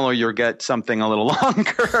email or you'll get something a little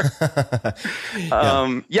longer.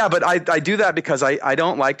 But I do that because I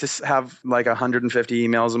don't like to have like 150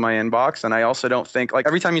 emails in my inbox. And I also don't think like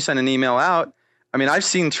every time you send an email out, I mean, I've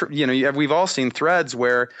seen, we've all seen threads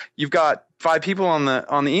where you've got 5 people on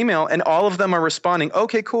the email and all of them are responding.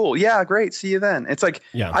 Okay, cool. Yeah, great. See you then. It's like,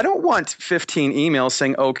 I don't want 15 emails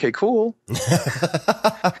saying, okay, cool.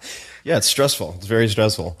 Yeah, it's stressful. It's very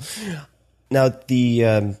stressful. Now,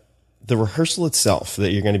 the rehearsal itself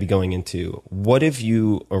that you're going to be going into, what have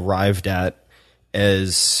you arrived at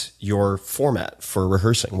as your format for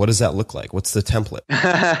rehearsing? What does that look like? What's the template?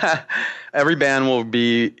 Every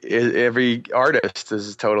artist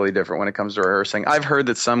is totally different when it comes to rehearsing. I've heard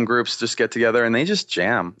that some groups just get together and they just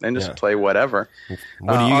jam and just play whatever.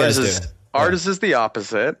 What do you guys do? Ours is the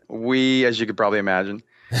opposite. We, as you could probably imagine,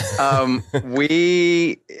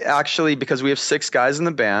 we actually, because we have 6 guys in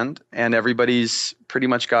the band and everybody's pretty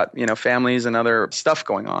much got, families and other stuff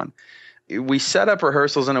going on. We set up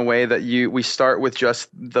rehearsals in a way that we start with just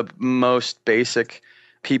the most basic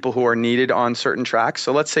people who are needed on certain tracks.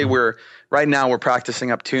 So let's say right now we're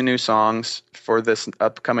practicing up 2 new songs for this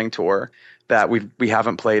upcoming tour that we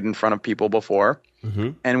haven't played in front of people before.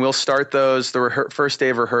 And we'll start those. The first day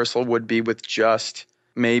of rehearsal would be with just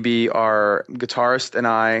maybe our guitarist and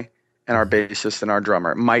I and our bassist and our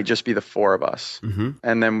drummer. It might just be the 4 of us.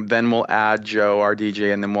 And then we'll add Joe, our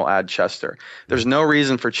DJ, and then we'll add Chester. There's no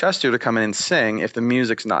reason for Chester to come in and sing if the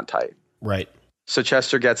music's not tight. Right. So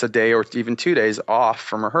Chester gets a day or even 2 days off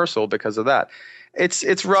from rehearsal because of that.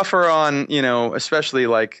 It's rougher on, especially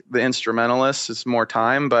like the instrumentalists. It's more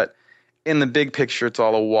time, but in the big picture, it's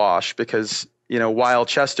all a wash because while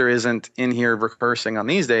Chester isn't in here rehearsing on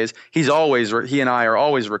these days, he and I are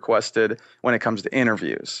always requested when it comes to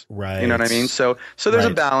interviews. Right. You know what I mean? So there's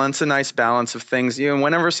a nice balance of things.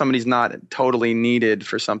 Whenever somebody's not totally needed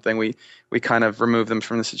for something, we kind of remove them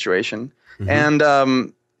from the situation. And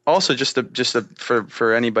also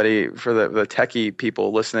for anybody, for the techie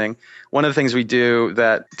people listening, one of the things we do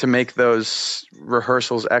to make those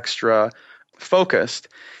rehearsals extra focused,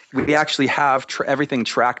 we actually have everything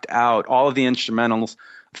tracked out, all of the instrumentals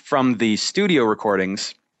from the studio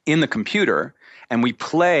recordings in the computer, and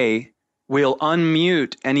we'll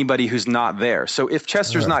unmute anybody who's not there. So if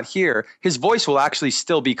Chester's not here, his voice will actually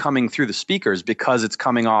still be coming through the speakers because it's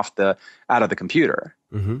coming out of the computer.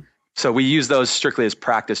 So we use those strictly as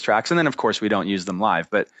practice tracks. And then, of course, we don't use them live,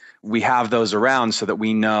 but we have those around so that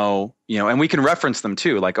we know, and we can reference them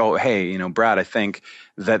too. Like, oh, hey, Brad, I think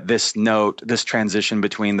that this transition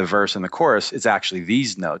between the verse and the chorus is actually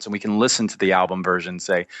these notes. And we can listen to the album version and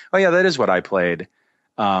say, oh, yeah, that is what I played.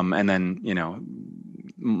 And then,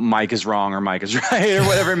 Mike is wrong or Mike is right or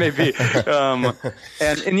whatever it may be.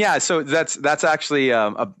 So that's actually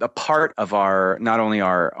a part of our, not only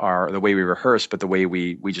our the way we rehearse, but the way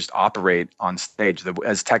we just operate on stage.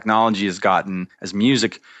 As technology has gotten, as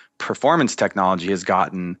music performance technology has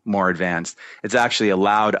gotten more advanced, it's actually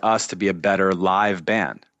allowed us to be a better live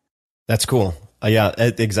band. That's cool. Yeah,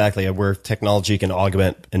 exactly. Where technology can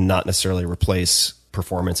augment and not necessarily replace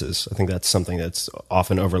performances. I think that's something that's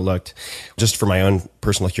often overlooked. Just for my own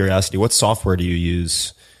personal curiosity, what software do you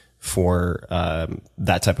use for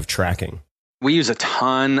that type of tracking? We use a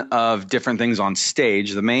ton of different things on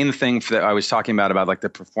stage. The main thing that I was talking about like the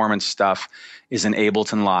performance stuff is in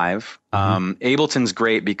Ableton Live. Ableton's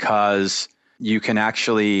great because you can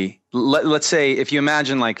actually, let's say if you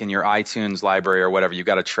imagine like in your iTunes library or whatever, you've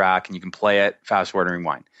got a track and you can play it, fast forward and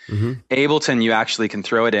rewind. Ableton, you actually can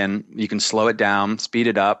throw it in, you can slow it down, speed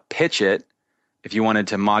it up, pitch it. If you wanted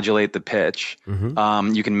to modulate the pitch,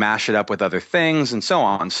 you can mash it up with other things and so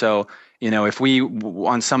on. So, if we,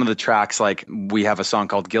 on some of the tracks, like we have a song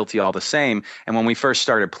called Guilty All the Same. And when we first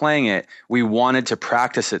started playing it, we wanted to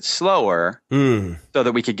practice it slower so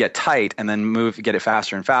that we could get tight and then get it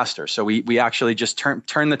faster and faster. So we actually just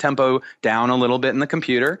turned the tempo down a little bit in the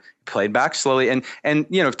computer, played back slowly. And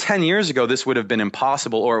 10 years ago, this would have been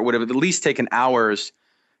impossible, or it would have at least taken hours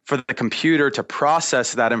for the computer to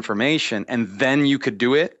process that information, and then you could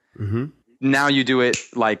do it. Now you do it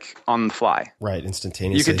like on the fly. Right,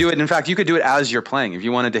 instantaneously. You could do it. In fact, you could do it as you're playing. If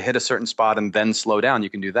you wanted to hit a certain spot and then slow down, you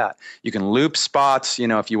can do that. You can loop spots,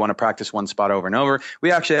 if you want to practice one spot over and over.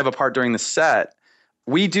 We actually have a part during the set.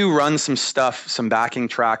 We do run some stuff, some backing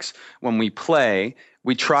tracks when we play.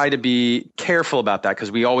 We try to be careful about that because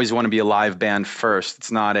we always want to be a live band first.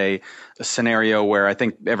 It's not a scenario where I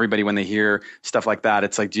think everybody, when they hear stuff like that,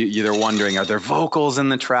 it's like they're wondering, are there vocals in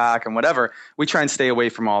the track and whatever. We try and stay away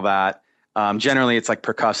from all that. Generally, it's like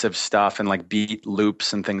percussive stuff and like beat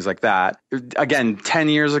loops and things like that. Again, 10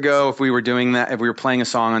 years ago, if we were doing that, if we were playing a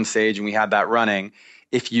song on stage and we had that running,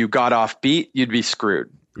 if you got off beat, you'd be screwed.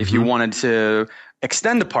 If you wanted to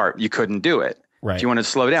extend a part, you couldn't do it. Right. If you wanted to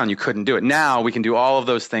slow down, you couldn't do it. Now we can do all of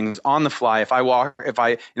those things on the fly. If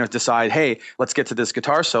I decide, hey, let's get to this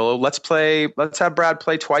guitar solo, let's have Brad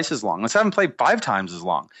play twice as long. Let's have him play 5 times as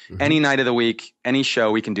long. Any night of the week, any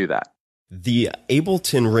show, we can do that. The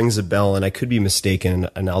Ableton rings a bell, and I could be mistaken,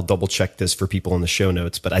 and I'll double check this for people in the show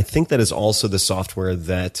notes, but I think that is also the software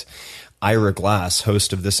that Ira Glass,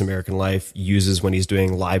 host of This American Life, uses when he's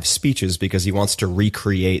doing live speeches because he wants to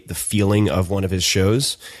recreate the feeling of one of his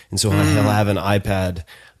shows. And so he'll have an iPad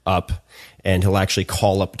up and he'll actually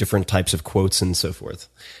call up different types of quotes and so forth.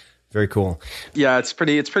 Very cool. Yeah, it's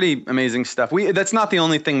pretty amazing stuff. That's not the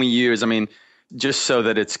only thing we use. I mean, just so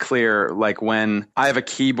that it's clear, like when I have a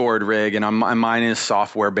keyboard rig and mine is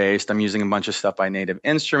software based, I'm using a bunch of stuff by Native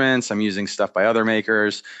Instruments. I'm using stuff by other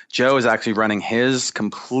makers. Joe is actually running his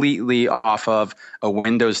completely off of a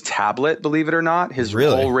Windows tablet, believe it or not. His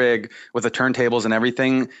whole rig with the turntables and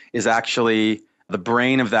everything is actually, the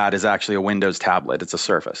brain of that is actually a Windows tablet. It's a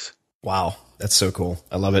Surface. Wow. That's so cool.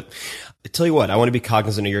 I love it. I tell you what, I want to be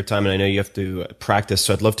cognizant of your time, and I know you have to practice,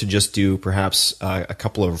 so I'd love to just do perhaps a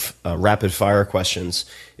couple of rapid fire questions,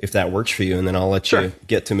 if that works for you, and then I'll let you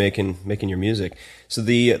get to making your music. So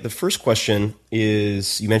the first question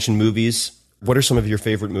is, you mentioned movies. What are some of your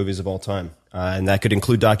favorite movies of all time? And that could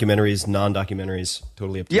include documentaries, non-documentaries,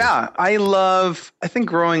 totally up to you. Yeah, I think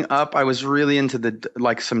growing up, I was really into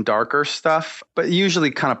some darker stuff, but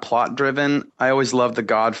usually kind of plot driven. I always loved the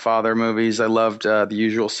Godfather movies. I loved The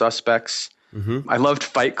Usual Suspects. I loved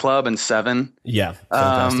Fight Club and Seven. Yeah,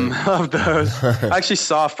 fantastic. I love those. I actually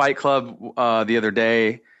saw Fight Club the other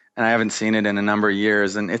day, and I haven't seen it in a number of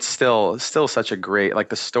years, and it's still such a great, like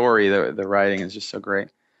the story, the writing is just so great.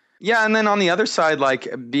 Yeah, and then on the other side, like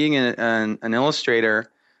being an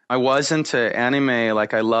illustrator, I was into anime.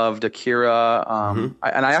 Like I loved Akira, and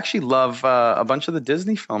I actually love a bunch of the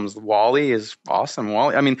Disney films. WALL-E is awesome.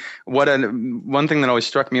 WALL-E. I mean, one thing that always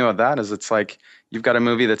struck me about that is it's like you've got a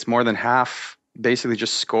movie that's more than half basically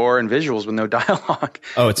just score and visuals with no dialogue.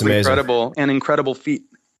 Oh, it's amazing! Incredible feat.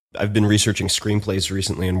 I've been researching screenplays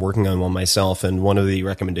recently and working on one myself, and one of the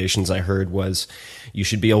recommendations I heard was you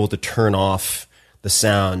should be able to turn off the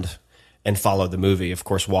sound and follow the movie. Of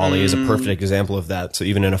course, WALL-E is a perfect example of that. So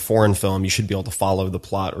even in a foreign film, you should be able to follow the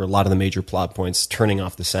plot or a lot of the major plot points, turning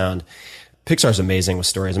off the sound. Pixar's amazing with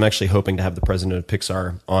stories. I'm actually hoping to have the president of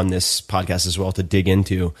Pixar on this podcast as well to dig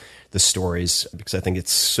into the stories, because I think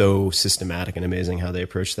it's so systematic and amazing how they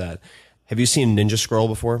approach that. Have you seen Ninja Scroll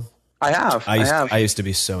before? I have. I used to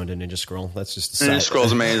be so into Ninja Scroll. That's just a Ninja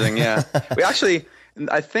Scroll's amazing, yeah.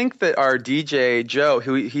 I think that our DJ Joe,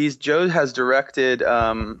 Joe has directed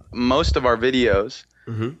most of our videos,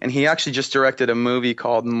 and he actually just directed a movie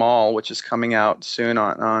called Mall, which is coming out soon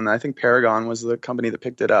on I think Paragon was the company that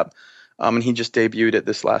picked it up, and he just debuted it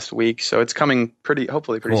this last week, so it's coming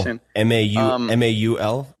hopefully pretty soon.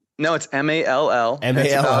 M-A-U-L? No, it's M-A-L-L.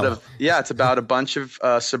 M-A-L-L. It's about a bunch of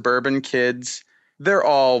suburban kids. They're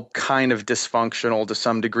all kind of dysfunctional to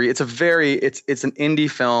some degree. It's an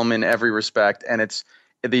indie film in every respect, and it's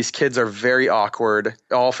these kids are very awkward,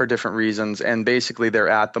 all for different reasons. And basically they're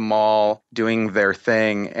at the mall doing their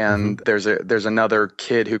thing. And there's another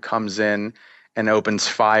kid who comes in and opens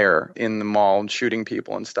fire in the mall and shooting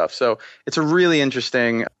people and stuff. So it's a really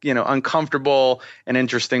interesting, uncomfortable and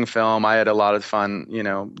interesting film. I had a lot of fun,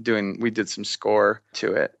 we did some score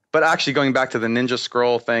to it. But actually going back to the Ninja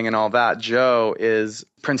Scroll thing and all that, Joe is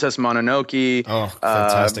Princess Mononoke,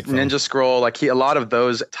 fantastic film. Ninja Scroll. Like a lot of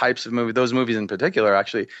those types of movies, those movies in particular,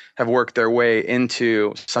 actually have worked their way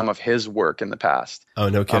into some of his work in the past. Oh,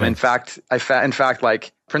 no kidding. In fact,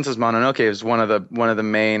 like Princess Mononoke is one of the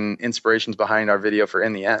main inspirations behind our video for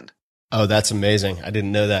In the End. Oh, that's amazing. I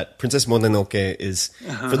didn't know that. Princess Mononoke is,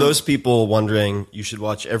 for those people wondering, you should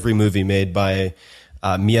watch every movie made by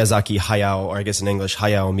Miyazaki Hayao, or I guess in English,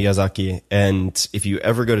 Hayao Miyazaki. And if you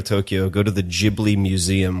ever go to Tokyo, go to the Ghibli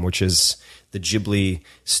Museum, which is the Ghibli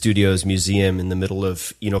Studios Museum in the middle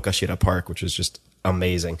of Inokashira Park, which is just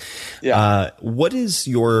amazing. Yeah. What is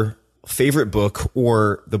your favorite book,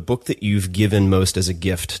 or the book that you've given most as a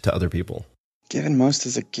gift to other people? Given most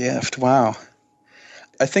as a gift? Wow.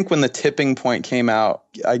 I think when The Tipping Point came out,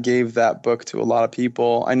 I gave that book to a lot of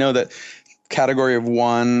people. I know that Category of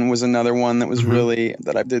One was another one that was really,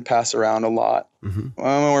 that I did pass around a lot.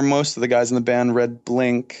 Or most of the guys in the band read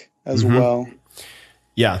Blink as well.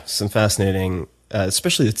 Yeah, some fascinating,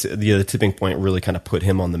 especially the Tipping Point really kind of put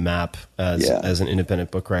him on the map as an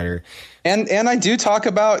independent book writer. And I do talk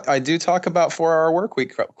about 4 Hour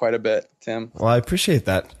Workweek quite a bit, Tim. Well, I appreciate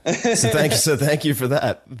that. So thank you for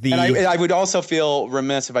that. And I would also feel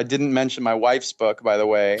remiss if I didn't mention my wife's book, by the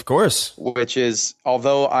way. Of course. Which is,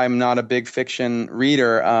 although I'm not a big fiction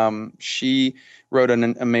reader, she wrote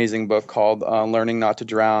an amazing book called Learning Not to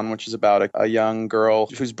Drown, which is about a young girl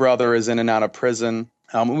whose brother is in and out of prison.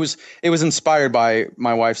 It was inspired by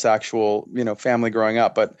my wife's actual, family growing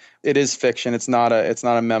up, but it is fiction. It's not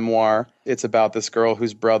a memoir. It's about this girl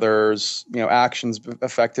whose brother's, actions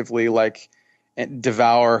effectively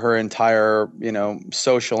devour her entire,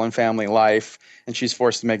 social and family life. And she's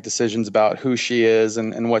forced to make decisions about who she is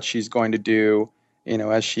and what she's going to do,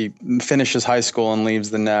 as she finishes high school and leaves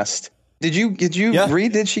the nest. Did you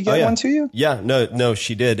read? Did she get one to you? Yeah, no,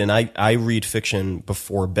 she did. And I read fiction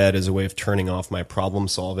before bed as a way of turning off my problem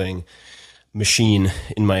solving machine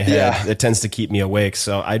in my head. It tends to keep me awake.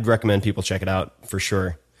 So I'd recommend people check it out for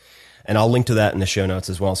sure. And I'll link to that in the show notes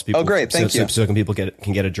as well. So people, great. Thank you. So people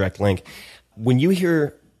can get a direct link. When you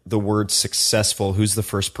hear the word successful, who's the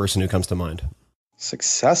first person who comes to mind?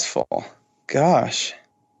 Successful? Gosh.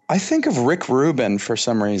 I think of Rick Rubin for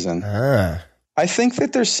some reason. I think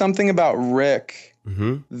that there's something about Rick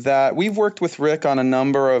that we've worked with Rick on a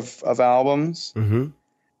number of albums,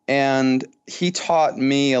 and he taught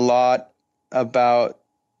me a lot about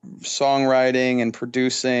songwriting and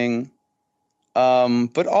producing,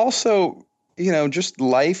 but also, just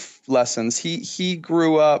life lessons. He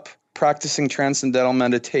grew up practicing transcendental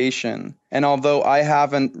meditation, and although I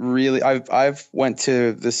haven't really, I've went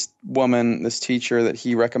to this teacher that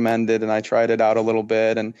he recommended, and I tried it out a little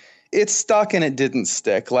bit, and it stuck and it didn't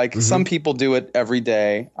stick. Some people do it every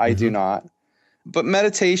day. I do not. But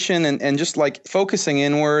meditation and just focusing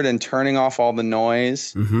inward and turning off all the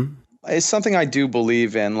noise is something I do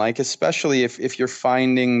believe in. Especially if you're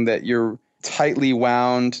finding that you're tightly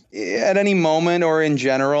wound at any moment or in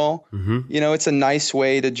general, it's a nice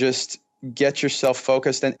way to just get yourself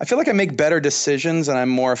focused. And I feel like I make better decisions and I'm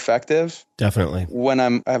more effective. Definitely. When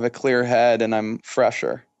I have a clear head and I'm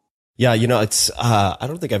fresher. Yeah, it's, I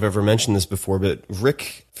don't think I've ever mentioned this before, but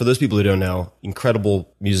Rick, for those people who don't know,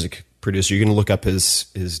 incredible music producer. You're going to look up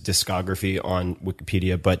his discography on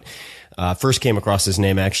Wikipedia, but first came across his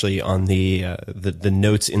name actually on the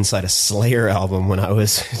notes inside a Slayer album when I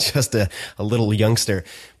was just a little youngster.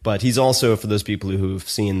 But he's also, for those people who've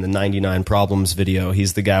seen the 99 Problems video,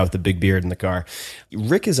 he's the guy with the big beard in the car.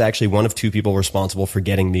 Rick is actually one of 2 people responsible for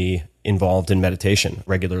getting me involved in meditation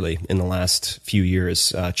regularly in the last few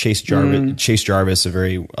years. Chase Jarvis, a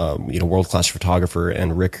very world-class photographer,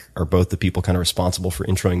 and Rick are both the people kind of responsible for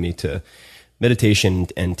introing me to meditation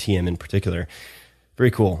and TM in particular. Very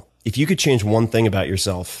cool. If you could change one thing about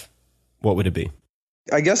yourself, what would it be?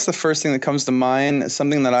 I guess the first thing that comes to mind,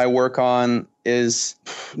 something that I work on, is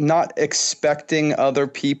not expecting other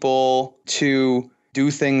people to do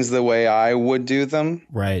things the way I would do them.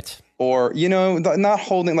 Right. Or, not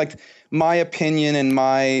holding my opinion and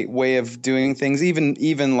my way of doing things, even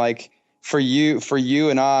for you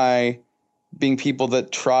and I being people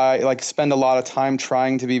that spend a lot of time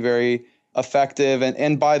trying to be very effective.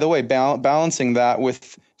 And by the way, balancing that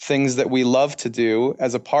with things that we love to do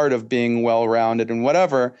as a part of being well-rounded and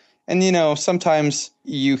whatever. And, you know, sometimes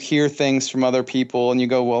you hear things from other people and you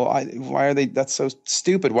go, well, why are they, that's so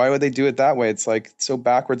stupid. Why would they do it that way? It's like so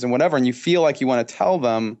backwards and whatever. And you feel like you want to tell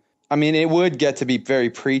them. I mean, it would get to be very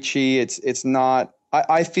preachy. It's not,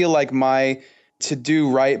 I feel like to do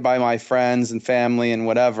right by my friends and family and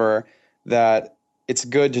whatever, that it's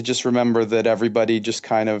good to just remember that everybody just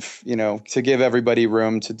kind of, you know, to give everybody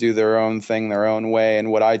room to do their own thing, their own way.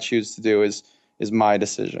 And what I choose to do is my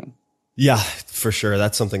decision. Yeah, for sure.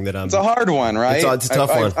 That's something that it's a hard one, right? It's a tough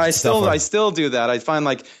one. I still do that. I find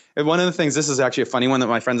like one of the things, this is actually a funny one that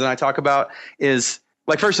my friends and I talk about is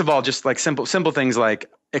like, first of all, just like simple things like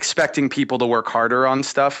expecting people to work harder on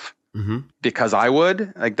stuff because I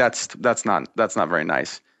would, like, that's not very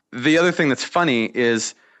nice. The other thing that's funny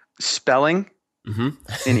is spelling in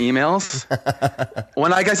emails.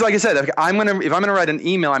 When like I said, if I'm going to write an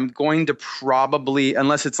email, I'm going to probably,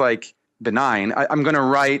 unless it's like benign, I'm going to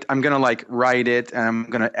write it and I'm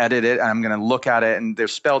going to edit it and I'm going to look at it and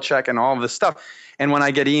there's spell check and all of this stuff. And when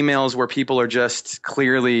I get emails where people are just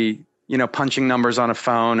clearly, you know, punching numbers on a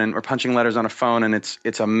phone or punching letters on a phone and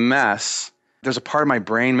it's a mess, there's a part of my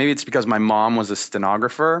brain, maybe it's because my mom was a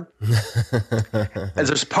stenographer.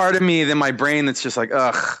 There's part of me in my brain that's just like,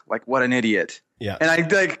 ugh, like what an idiot. Yeah. And I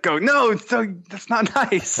like go, no, that's not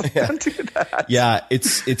nice. Yeah. Don't do that. Yeah,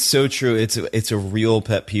 it's so true. It's a real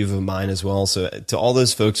pet peeve of mine as well. So to all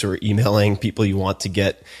those folks who are emailing people you want to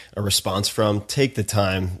get a response from, take the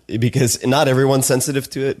time, because not everyone's sensitive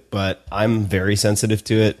to it, but I'm very sensitive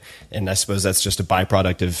to it. And I suppose that's just a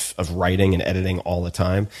byproduct of writing and editing all the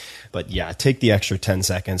time. But yeah, take the extra 10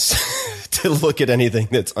 seconds to look at anything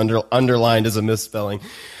that's underlined as a misspelling.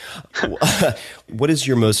 What is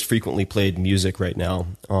your most frequently played music right now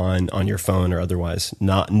on your phone or otherwise,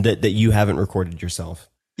 not that you haven't recorded yourself?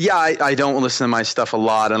 Yeah, I don't listen to my stuff a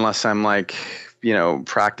lot unless I'm like, you know,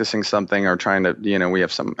 practicing something or trying to, you know, we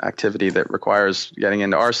have some activity that requires getting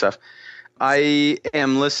into our stuff. I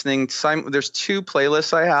am listening to there's 2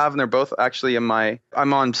 playlists I have, and they're both actually I'm on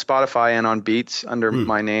Spotify and on Beats under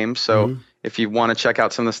my name. So if you want to check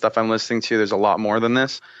out some of the stuff I'm listening to, there's a lot more than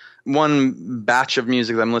this. One batch of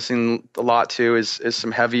music that I'm listening a lot to is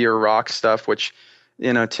some heavier rock stuff, which,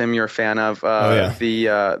 you know, Tim, you're a fan of.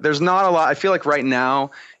 There's not a lot. I feel like right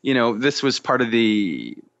now, you know, this was part of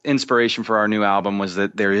the inspiration for our new album, was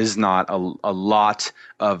that there is not a lot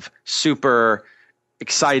of super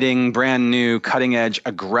exciting, brand new, cutting edge,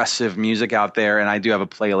 aggressive music out there. And I do have a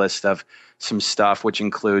playlist of some stuff, which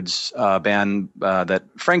includes a band that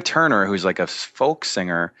Frank Turner, who's like a folk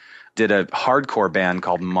singer, did a hardcore band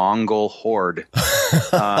called Mongol Horde,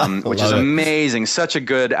 which is amazing. Such a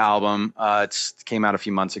good album. It came out a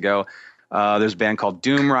few months ago. There's a band called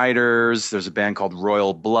Doom Riders. There's a band called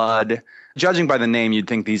Royal Blood. Judging by the name, you'd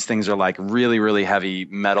think these things are like really, really heavy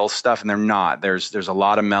metal stuff, and they're not. There's a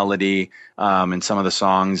lot of melody in some of the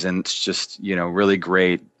songs, and it's just, you know, really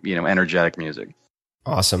great, you know, energetic music.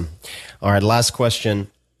 Awesome. All right, last question.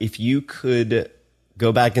 If you could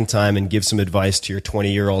go back in time and give some advice to your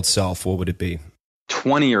 20-year-old self, what would it be?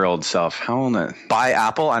 20-year-old self. How old am I? Buy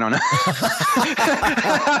Apple? I don't know.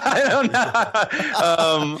 I don't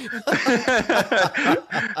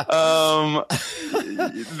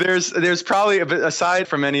know. There's probably, aside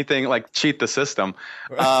from anything like cheat the system.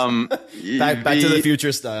 Back to the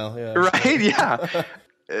Future style. Yeah. Right? Yeah.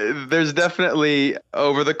 There's definitely,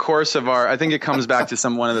 over the course of I think it comes back to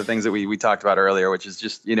one of the things that we talked about earlier, which is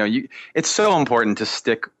just, you know, it's so important to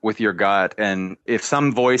stick with your gut. And if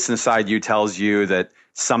some voice inside you tells you that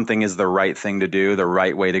something is the right thing to do, the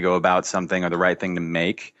right way to go about something, or the right thing to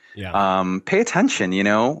make, pay attention. You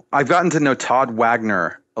know, I've gotten to know Todd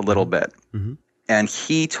Wagner a little bit, and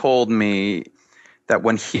he told me that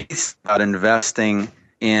when he's about investing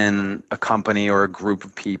in a company or a group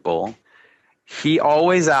of people, he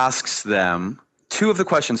always asks them, 2 of the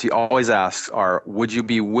questions he always asks are, would you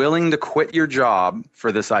be willing to quit your job for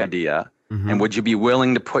this idea? And would you be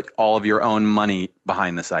willing to put all of your own money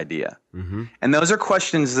behind this idea? And those are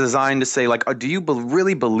questions designed to say, like, do you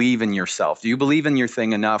really believe in yourself? Do you believe in your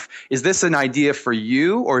thing enough? Is this an idea for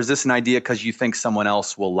you, or is this an idea because you think someone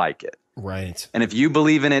else will like it? Right. And if you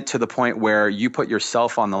believe in it to the point where you put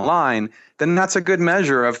yourself on the line, then that's a good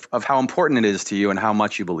measure of how important it is to you and how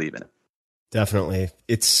much you believe in it. Definitely.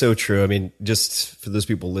 It's so true. I mean, just for those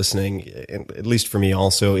people listening, at least for me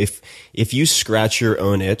also, if you scratch your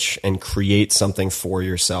own itch and create something for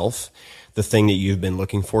yourself, the thing that you've been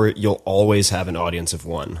looking for, you'll always have an audience of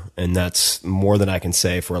one. And that's more than I can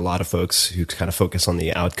say for a lot of folks who kind of focus on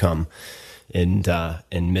the outcome and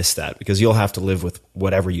miss that, because you'll have to live with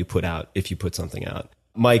whatever you put out if you put something out.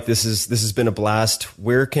 Mike, this has been a blast.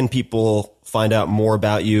 Where can people find out more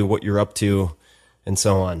about you, what you're up to, and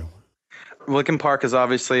so on? Linkin Park is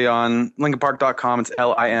obviously on linkinpark.com. It's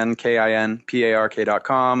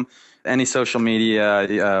LINKINPARK.com. Any social media,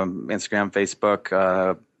 Instagram,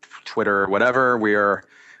 Facebook, Twitter, whatever, we are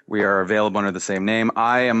available under the same name.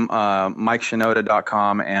 I am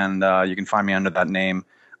MikeShinoda.com, and you can find me under that name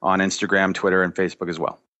on Instagram, Twitter, and Facebook as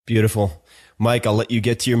well. Beautiful. Mike, I'll let you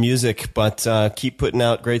get to your music, but keep putting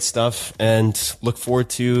out great stuff, and look forward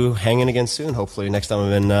to hanging again soon, hopefully next time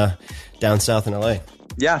I'm in down south in LA.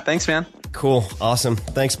 Yeah, thanks, man. Cool. Awesome.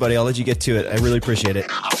 Thanks, buddy. I'll let you get to it. I really appreciate it.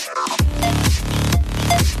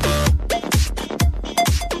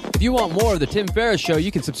 If you want more of The Tim Ferriss Show,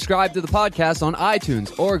 you can subscribe to the podcast on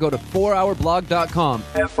iTunes or go to 4hourblog.com.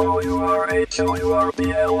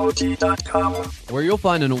 FOURHOURBLOG.com, where you'll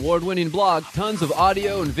find an award-winning blog, tons of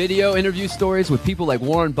audio and video interview stories with people like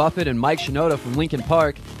Warren Buffett and Mike Shinoda from Linkin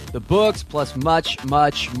Park, the books, plus much,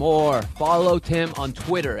 much more. Follow Tim on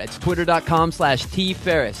Twitter. It's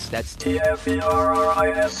twitter.com/TFerriss. That's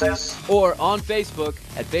TFERRISS. Or on Facebook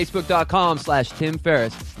at facebook.com/Tim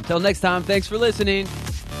Ferriss. Until next time, thanks for listening.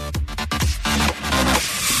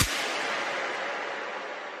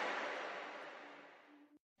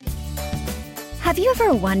 Have you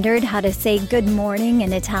ever wondered how to say good morning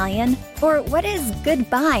in Italian? Or what is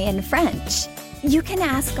goodbye in French? You can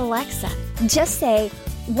ask Alexa. Just say,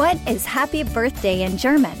 what is happy birthday in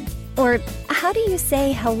German? Or how do you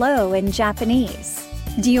say hello in Japanese?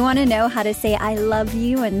 Do you want to know how to say I love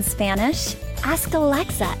you in Spanish? Ask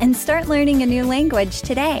Alexa and start learning a new language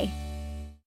today.